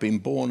okay, I've been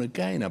born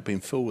again, I've been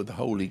filled with the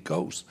Holy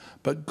Ghost,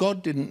 but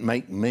God didn't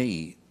make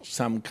me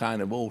some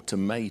kind of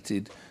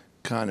automated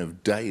kind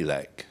of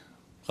Dalek.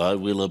 I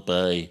will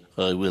obey,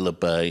 I will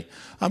obey.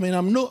 I mean,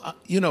 I'm not,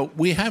 you know,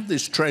 we have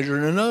this treasure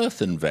in an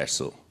earthen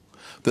vessel,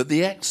 that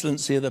the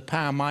excellency of the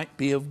power might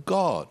be of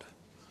God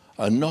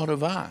and not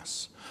of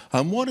us.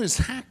 And what has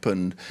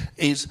happened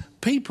is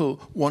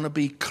people want to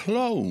be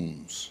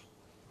clones.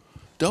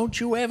 Don't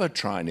you ever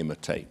try and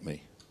imitate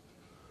me.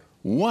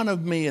 One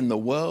of me in the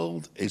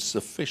world is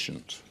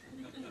sufficient.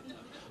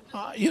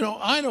 You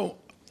know,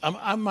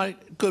 I'm my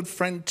good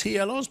friend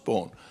T.L.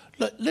 Osborne.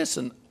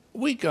 Listen,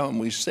 we go and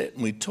we sit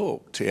and we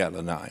talk, T.L.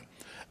 and I.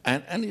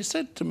 And he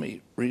said to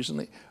me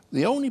recently,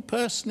 the only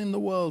person in the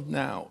world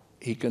now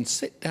he can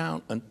sit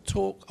down and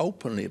talk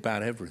openly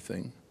about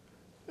everything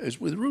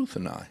is with Ruth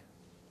and I.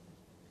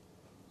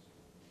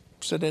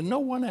 So there's no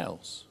one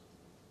else.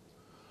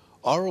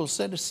 Oral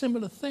said a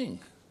similar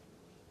thing.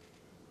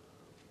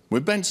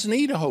 With Benson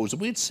Idahosa,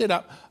 we'd sit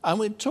up and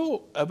we'd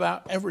talk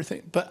about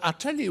everything. But I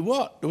tell you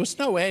what, there was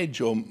no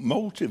edge or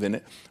motive in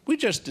it. We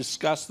just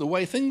discussed the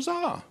way things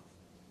are.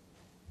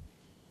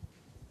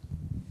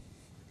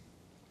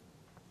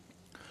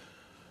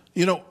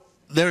 You know,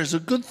 there is a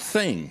good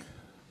thing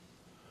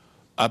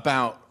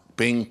about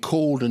being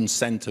called and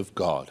sent of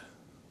God.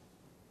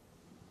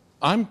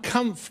 I'm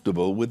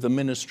comfortable with the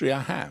ministry I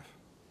have.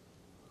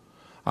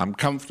 I'm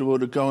comfortable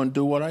to go and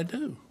do what I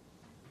do.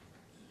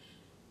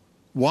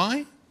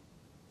 Why?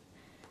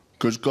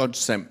 Because God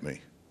sent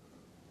me.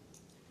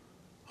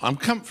 I'm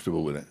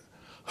comfortable with it.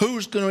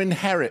 Who's going to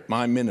inherit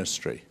my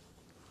ministry?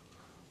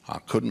 I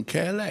couldn't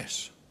care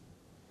less.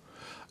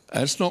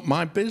 That's not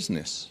my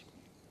business.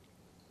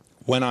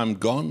 When I'm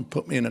gone,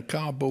 put me in a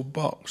cardboard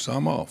box.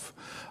 I'm off.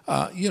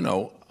 You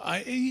know,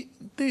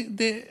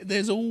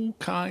 there's all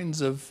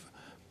kinds of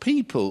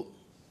people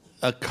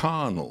are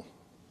carnal.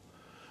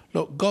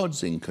 Look,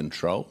 God's in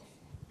control.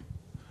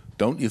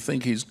 Don't you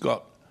think he's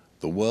got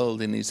the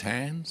world in his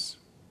hands?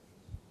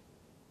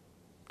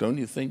 Don't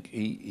you think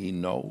he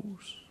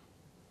knows?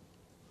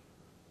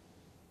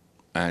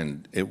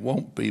 And it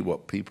won't be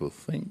what people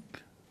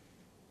think.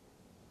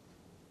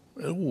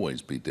 It'll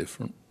always be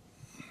different.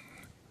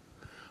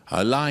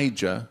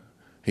 Elijah,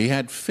 he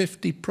had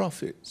 50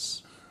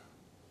 prophets.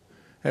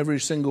 Every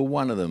single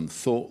one of them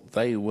thought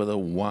they were the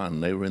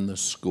one. They were in the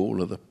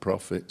school of the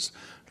prophets.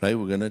 They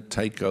were going to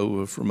take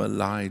over from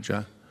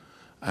Elijah.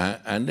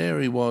 And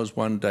there he was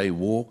one day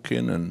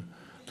walking, and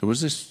there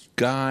was this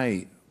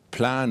guy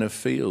plowing a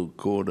field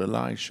called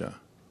Elisha.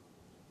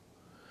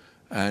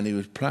 And he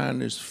was plowing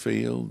his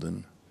field,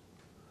 and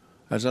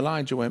as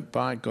Elijah went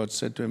by, God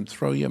said to him,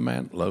 throw your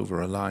mantle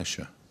over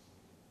Elisha.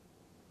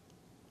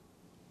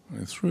 And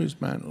he threw his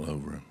mantle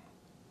over him.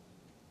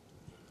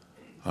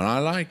 And I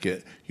like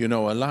it. You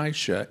know,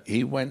 Elisha,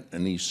 he went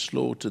and he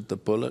slaughtered the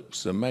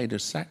bullocks and made a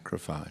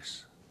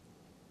sacrifice.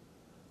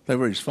 They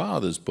were his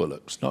father's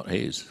bullocks, not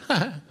his.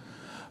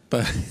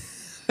 But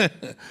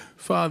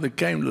father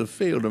came to the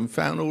field and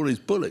found all his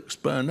bullocks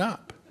burned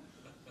up.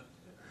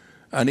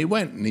 And he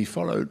went and he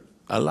followed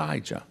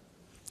Elijah.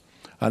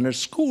 And the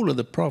school of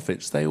the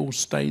prophets, they all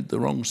stayed the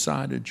wrong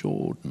side of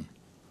Jordan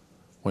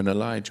when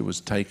Elijah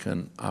was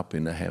taken up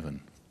into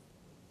heaven.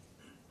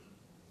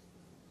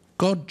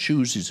 God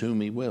chooses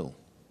whom he will.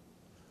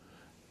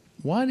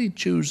 Why did he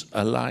choose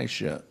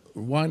Elisha?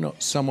 Why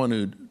not someone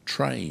who'd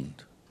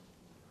trained?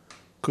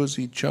 Because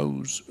he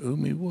chose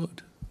whom he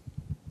would.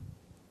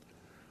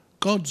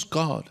 God's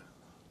God.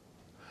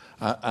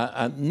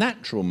 A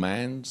natural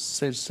man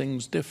says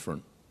things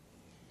different.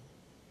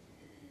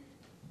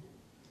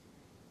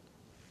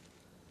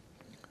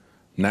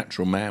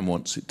 Natural man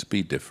wants it to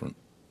be different.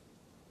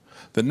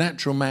 The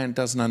natural man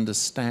doesn't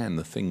understand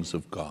the things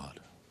of God.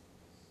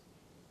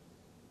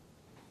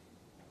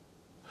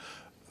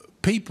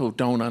 People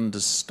don't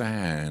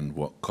understand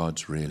what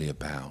God's really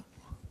about.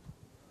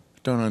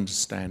 Don't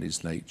understand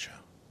his nature.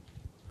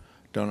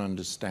 Don't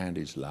understand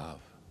his love.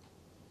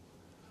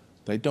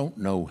 They don't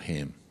know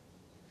him.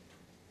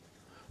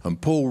 And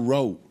Paul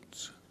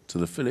wrote to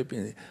the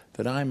Philippians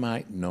that I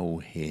might know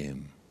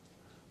him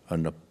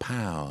and the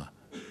power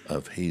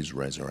of his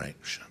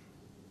resurrection.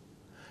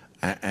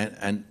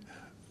 And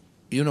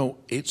you know,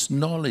 it's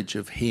knowledge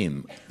of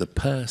him, the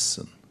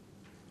person,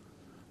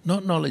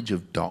 not knowledge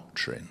of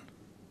doctrine.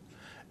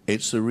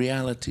 It's the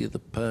reality of the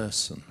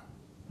person.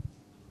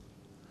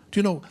 Do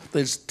you know,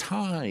 there's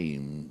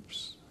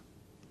times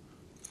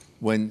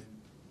when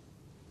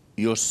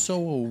you're so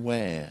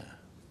aware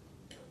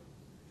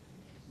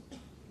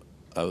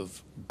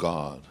of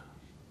God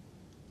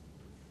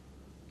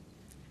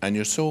and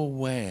you're so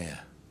aware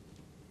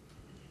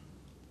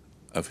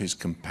of his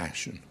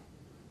compassion.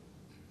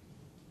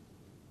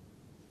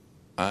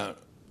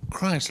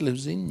 Christ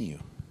lives in you.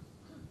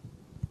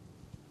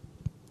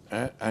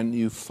 And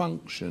you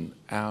function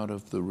out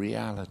of the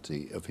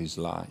reality of his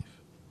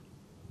life.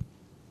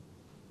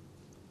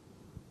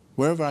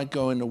 Wherever I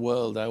go in the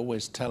world, I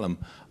always tell them,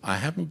 I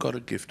haven't got a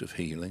gift of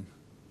healing,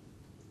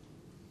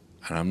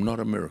 and I'm not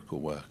a miracle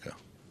worker.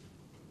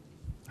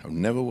 I've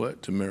never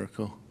worked a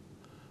miracle.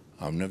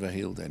 I've never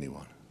healed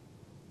anyone.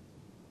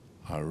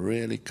 I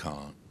really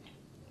can't.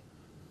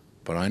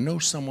 But I know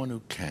someone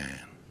who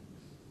can.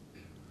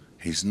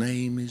 His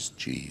name is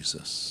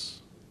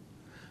Jesus,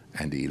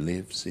 and he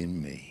lives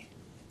in me,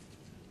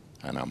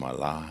 and I'm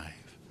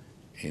alive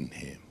in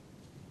him.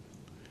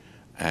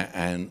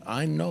 And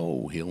I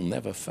know he'll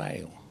never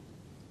fail.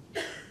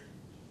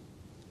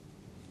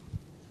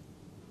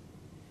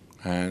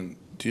 And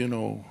do you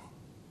know,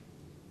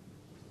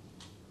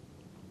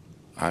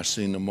 I've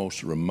seen the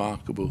most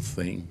remarkable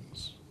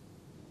things.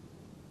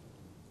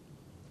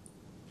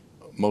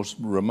 Most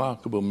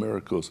remarkable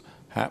miracles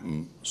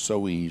happen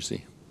so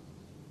easy.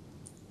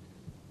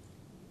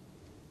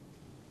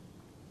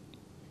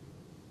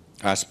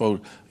 I suppose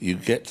you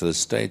get to the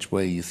stage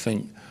where you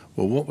think,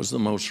 well, what was the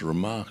most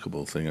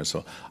remarkable thing I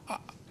saw?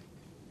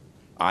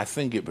 I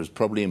think it was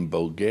probably in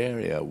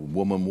Bulgaria. A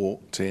woman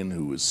walked in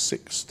who was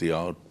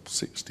 60-odd,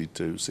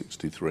 62,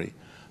 63,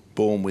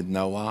 born with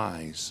no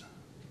eyes.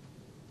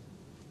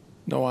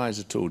 No eyes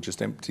at all,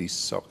 just empty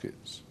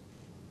sockets.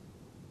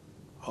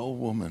 Old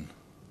woman.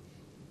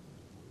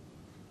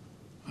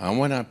 And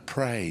when I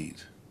prayed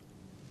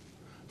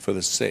for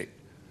the sick,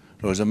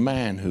 there was a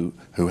man who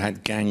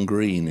had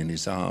gangrene in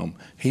his arm.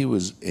 He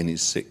was in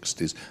his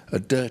 60s, a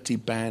dirty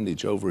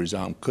bandage over his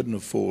arm, couldn't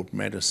afford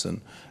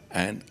medicine,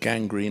 and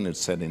gangrene had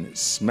set in. It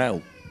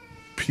smelled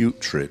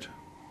putrid.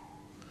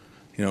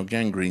 You know,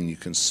 gangrene, you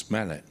can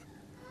smell it.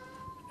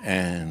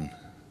 And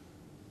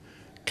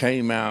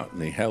came out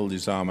and he held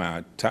his arm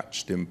out, I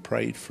touched him,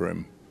 prayed for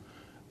him,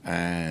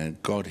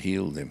 and God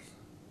healed him.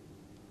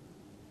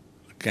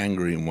 The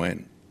gangrene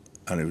went,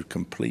 and he was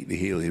completely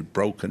healed. He'd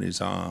broken his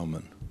arm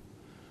and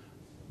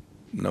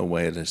no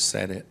way to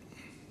set it.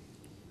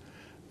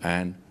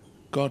 And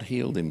God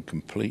healed him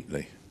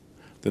completely.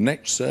 The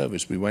next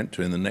service we went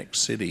to in the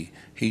next city,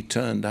 he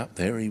turned up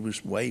there, he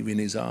was waving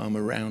his arm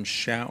around,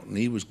 shouting,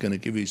 he was going to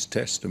give his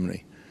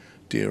testimony.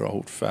 Dear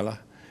old fella.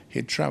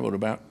 He'd travelled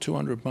about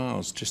 200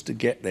 miles just to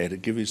get there to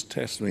give his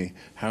testimony,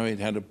 how he'd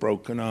had a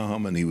broken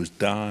arm and he was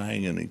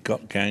dying and he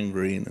got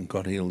gangrene and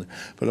got healed.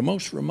 But the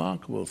most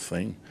remarkable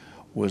thing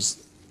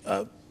was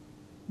I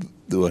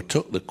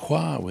took the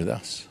choir with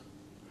us.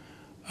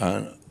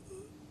 And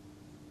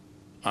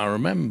I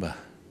remember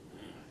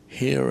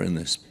hearing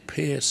this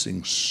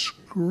piercing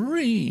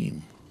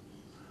scream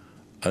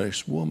of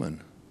this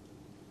woman.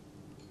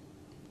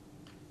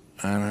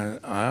 And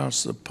I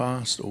asked the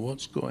pastor,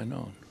 what's going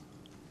on?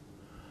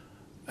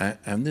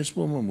 And this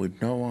woman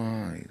with no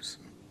eyes,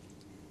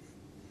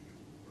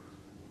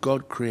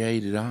 God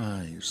created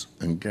eyes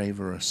and gave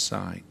her a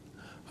sight,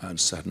 and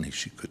suddenly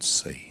she could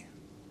see.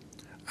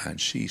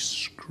 And she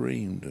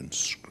screamed and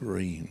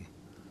screamed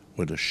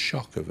with the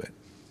shock of it.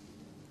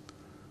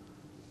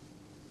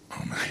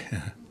 Oh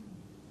man.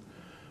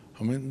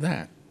 I mean,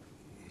 that,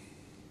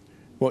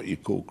 what you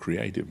call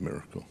creative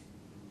miracle,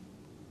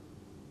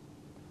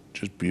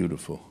 just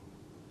beautiful.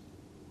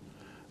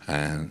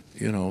 And,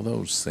 you know,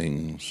 those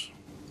things,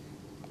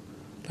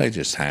 they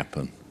just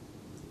happen.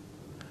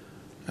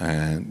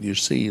 And you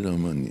see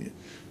them, and you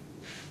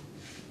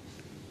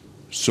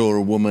saw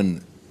a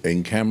woman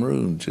in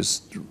Cameroon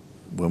just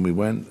when we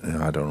went,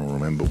 I don't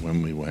remember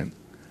when we went,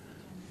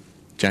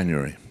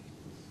 January.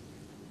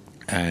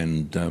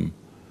 And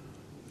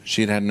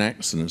she'd had an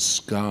accident,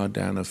 scarred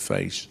down her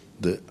face.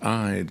 The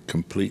eye had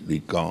completely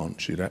gone.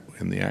 She'd had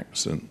in the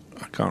accident,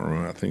 I can't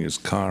remember, I think it was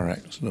a car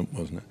accident,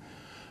 wasn't it?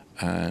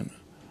 And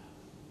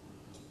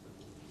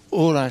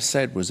all I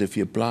said was, if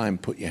you're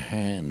blind, put your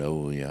hand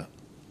over your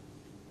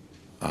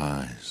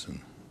eyes.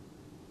 And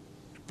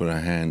put her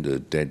hand to a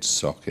dead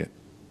socket.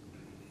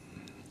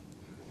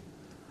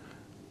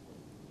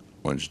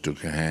 When she took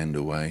her hand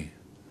away,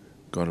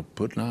 got to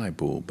put an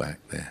eyeball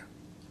back there,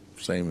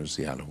 same as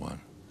the other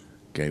one.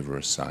 Gave her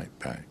a sight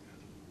back.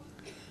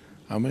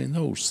 I mean,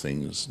 those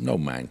things, no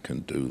man can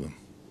do them.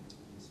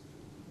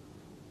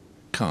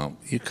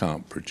 You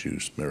can't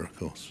produce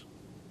miracles.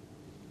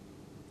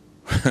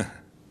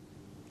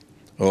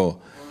 Or,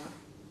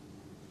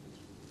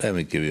 let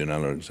me give you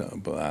another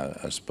example.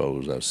 I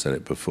suppose I've said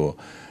it before,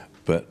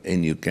 but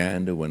in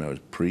Uganda, when I was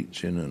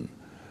preaching,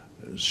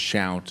 and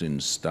shouting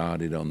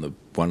started on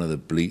one of the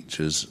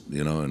bleachers,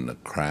 you know, in the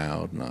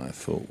crowd, and I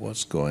thought,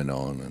 what's going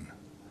on? And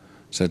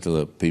said to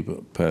the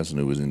person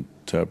who was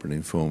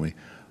interpreting for me,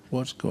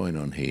 what's going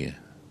on here?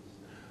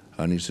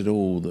 And he said,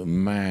 oh, the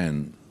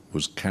man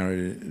was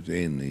carried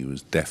in, he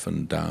was deaf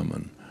and dumb,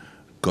 and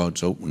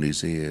God's opened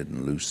his ear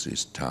and loosed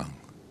his tongue.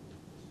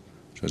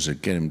 So I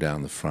said, get him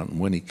down the front. And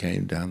when he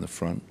came down the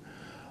front,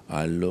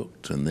 I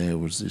looked, and there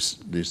was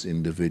this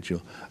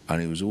individual,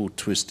 and he was all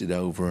twisted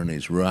over, and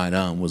his right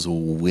arm was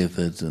all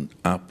withered and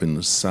up in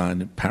the side,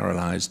 and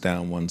paralyzed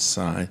down one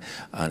side,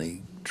 and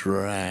he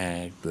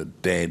dragged the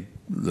dead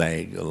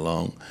leg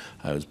along.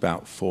 I was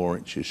about 4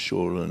 inches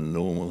shorter than a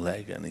normal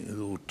leg, and he was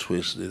all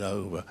twisted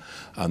over.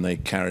 And they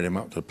carried him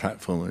up to the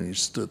platform, and he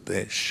stood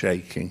there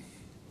shaking,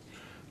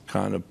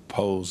 kind of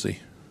palsy,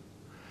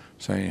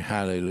 saying,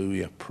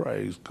 hallelujah,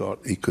 praise God.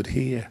 He could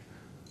hear,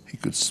 he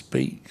could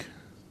speak.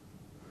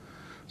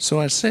 So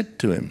I said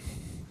to him,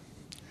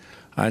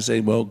 I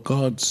said, well,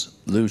 God's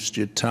loosed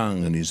your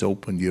tongue and he's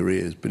opened your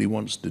ears, but he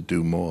wants to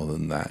do more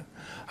than that.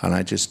 And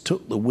I just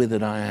took the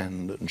withered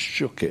hand and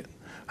shook it,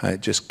 and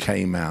it just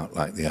came out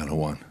like the other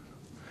one.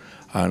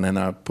 And then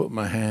I put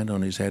my hand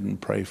on his head and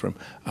prayed for him,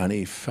 and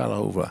he fell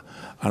over.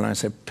 And I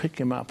said, pick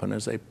him up. And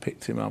as they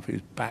picked him up,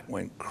 his back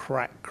went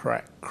crack,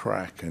 crack,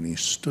 crack, and he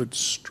stood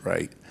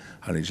straight,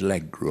 and his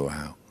leg grew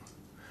out.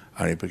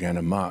 And he began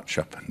to march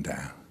up and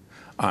down.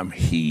 I'm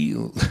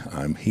healed,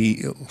 I'm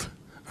healed,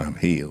 I'm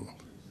healed.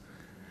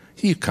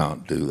 You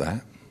can't do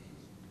that.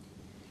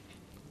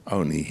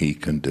 Only he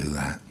can do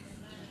that.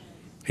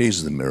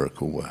 He's the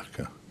miracle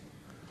worker,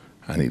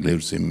 and he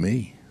lives in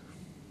me.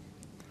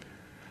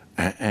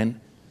 And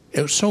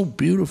it was so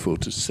beautiful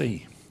to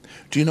see.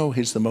 Do you know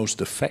he's the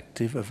most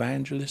effective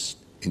evangelist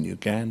in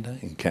Uganda,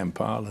 in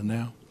Kampala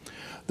now?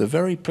 The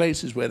very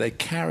places where they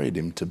carried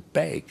him to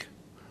beg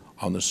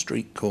on the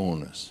street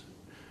corners,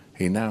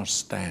 he now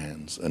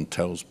stands and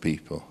tells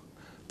people,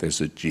 there's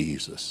a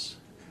Jesus.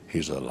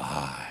 He's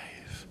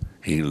alive.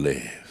 He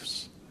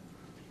lives.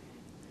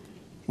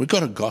 We've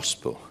got a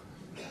gospel.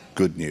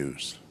 Good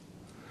news.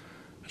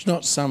 It's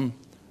not some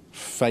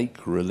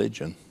fake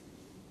religion.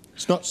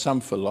 It's not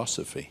some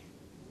philosophy.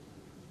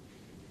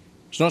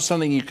 It's not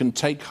something you can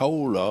take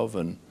hold of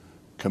and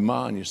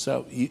command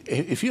yourself.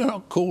 If you're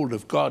not called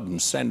of God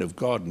and sent of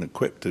God and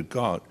equipped of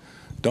God,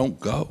 don't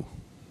go.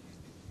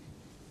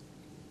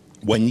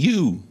 When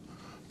you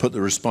put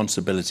the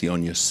responsibility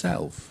on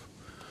yourself,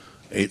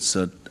 it's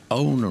an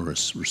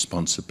onerous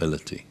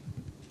responsibility.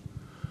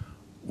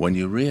 When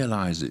you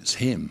realize it's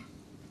him,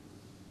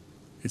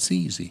 it's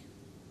easy.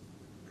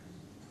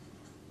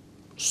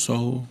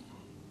 So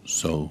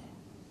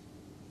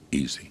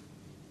easy.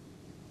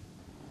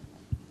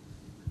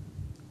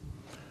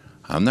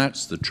 And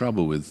that's the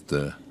trouble with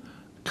the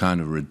kind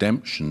of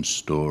redemption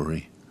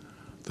story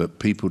that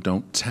people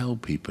don't tell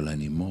people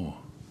anymore.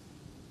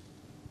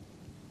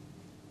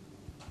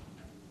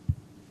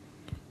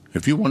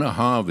 If you want a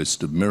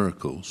harvest of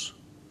miracles,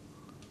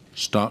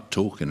 start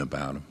talking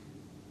about them.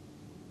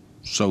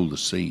 Sow the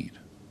seed.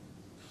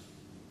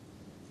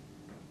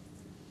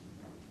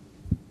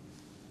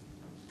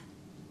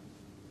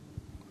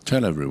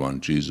 Tell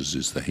everyone Jesus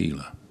is the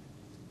healer.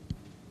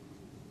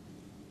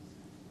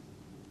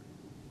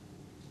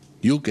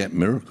 You'll get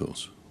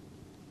miracles.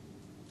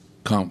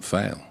 Can't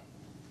fail.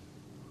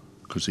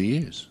 Because he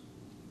is.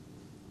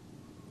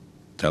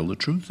 Tell the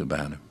truth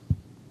about him.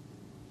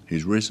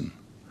 He's risen.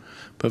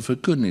 But for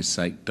goodness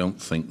sake,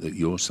 don't think that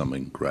you're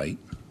something great.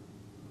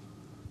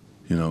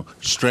 You know,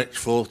 stretch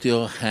forth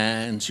your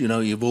hands. You know,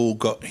 you've all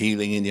got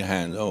healing in your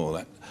hands.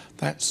 Oh,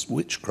 that's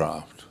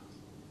witchcraft.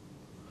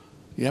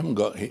 I haven't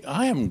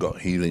got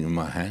healing in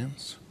my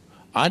hands.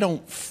 I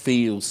don't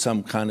feel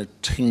some kind of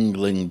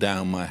tingling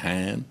down my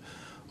hand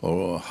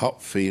or a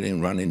hot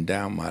feeling running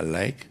down my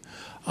leg.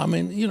 I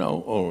mean, you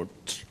know, or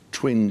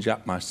twinge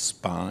up my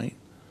spine.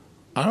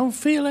 I don't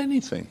feel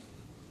anything.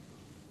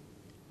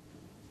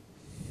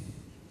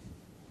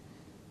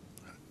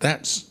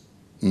 That's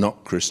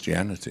not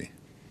Christianity.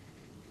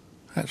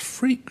 That's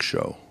freak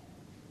show.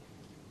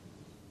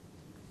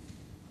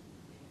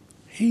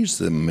 He's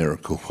the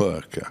miracle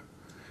worker.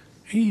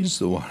 He's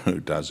the one who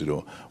does it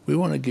all. We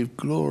want to give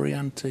glory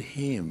unto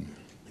him.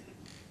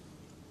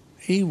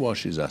 He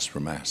washes us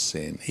from our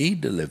sin. He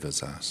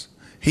delivers us.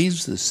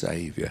 He's the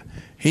Savior.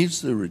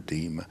 He's the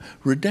Redeemer.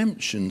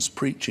 Redemption's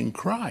preaching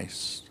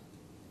Christ.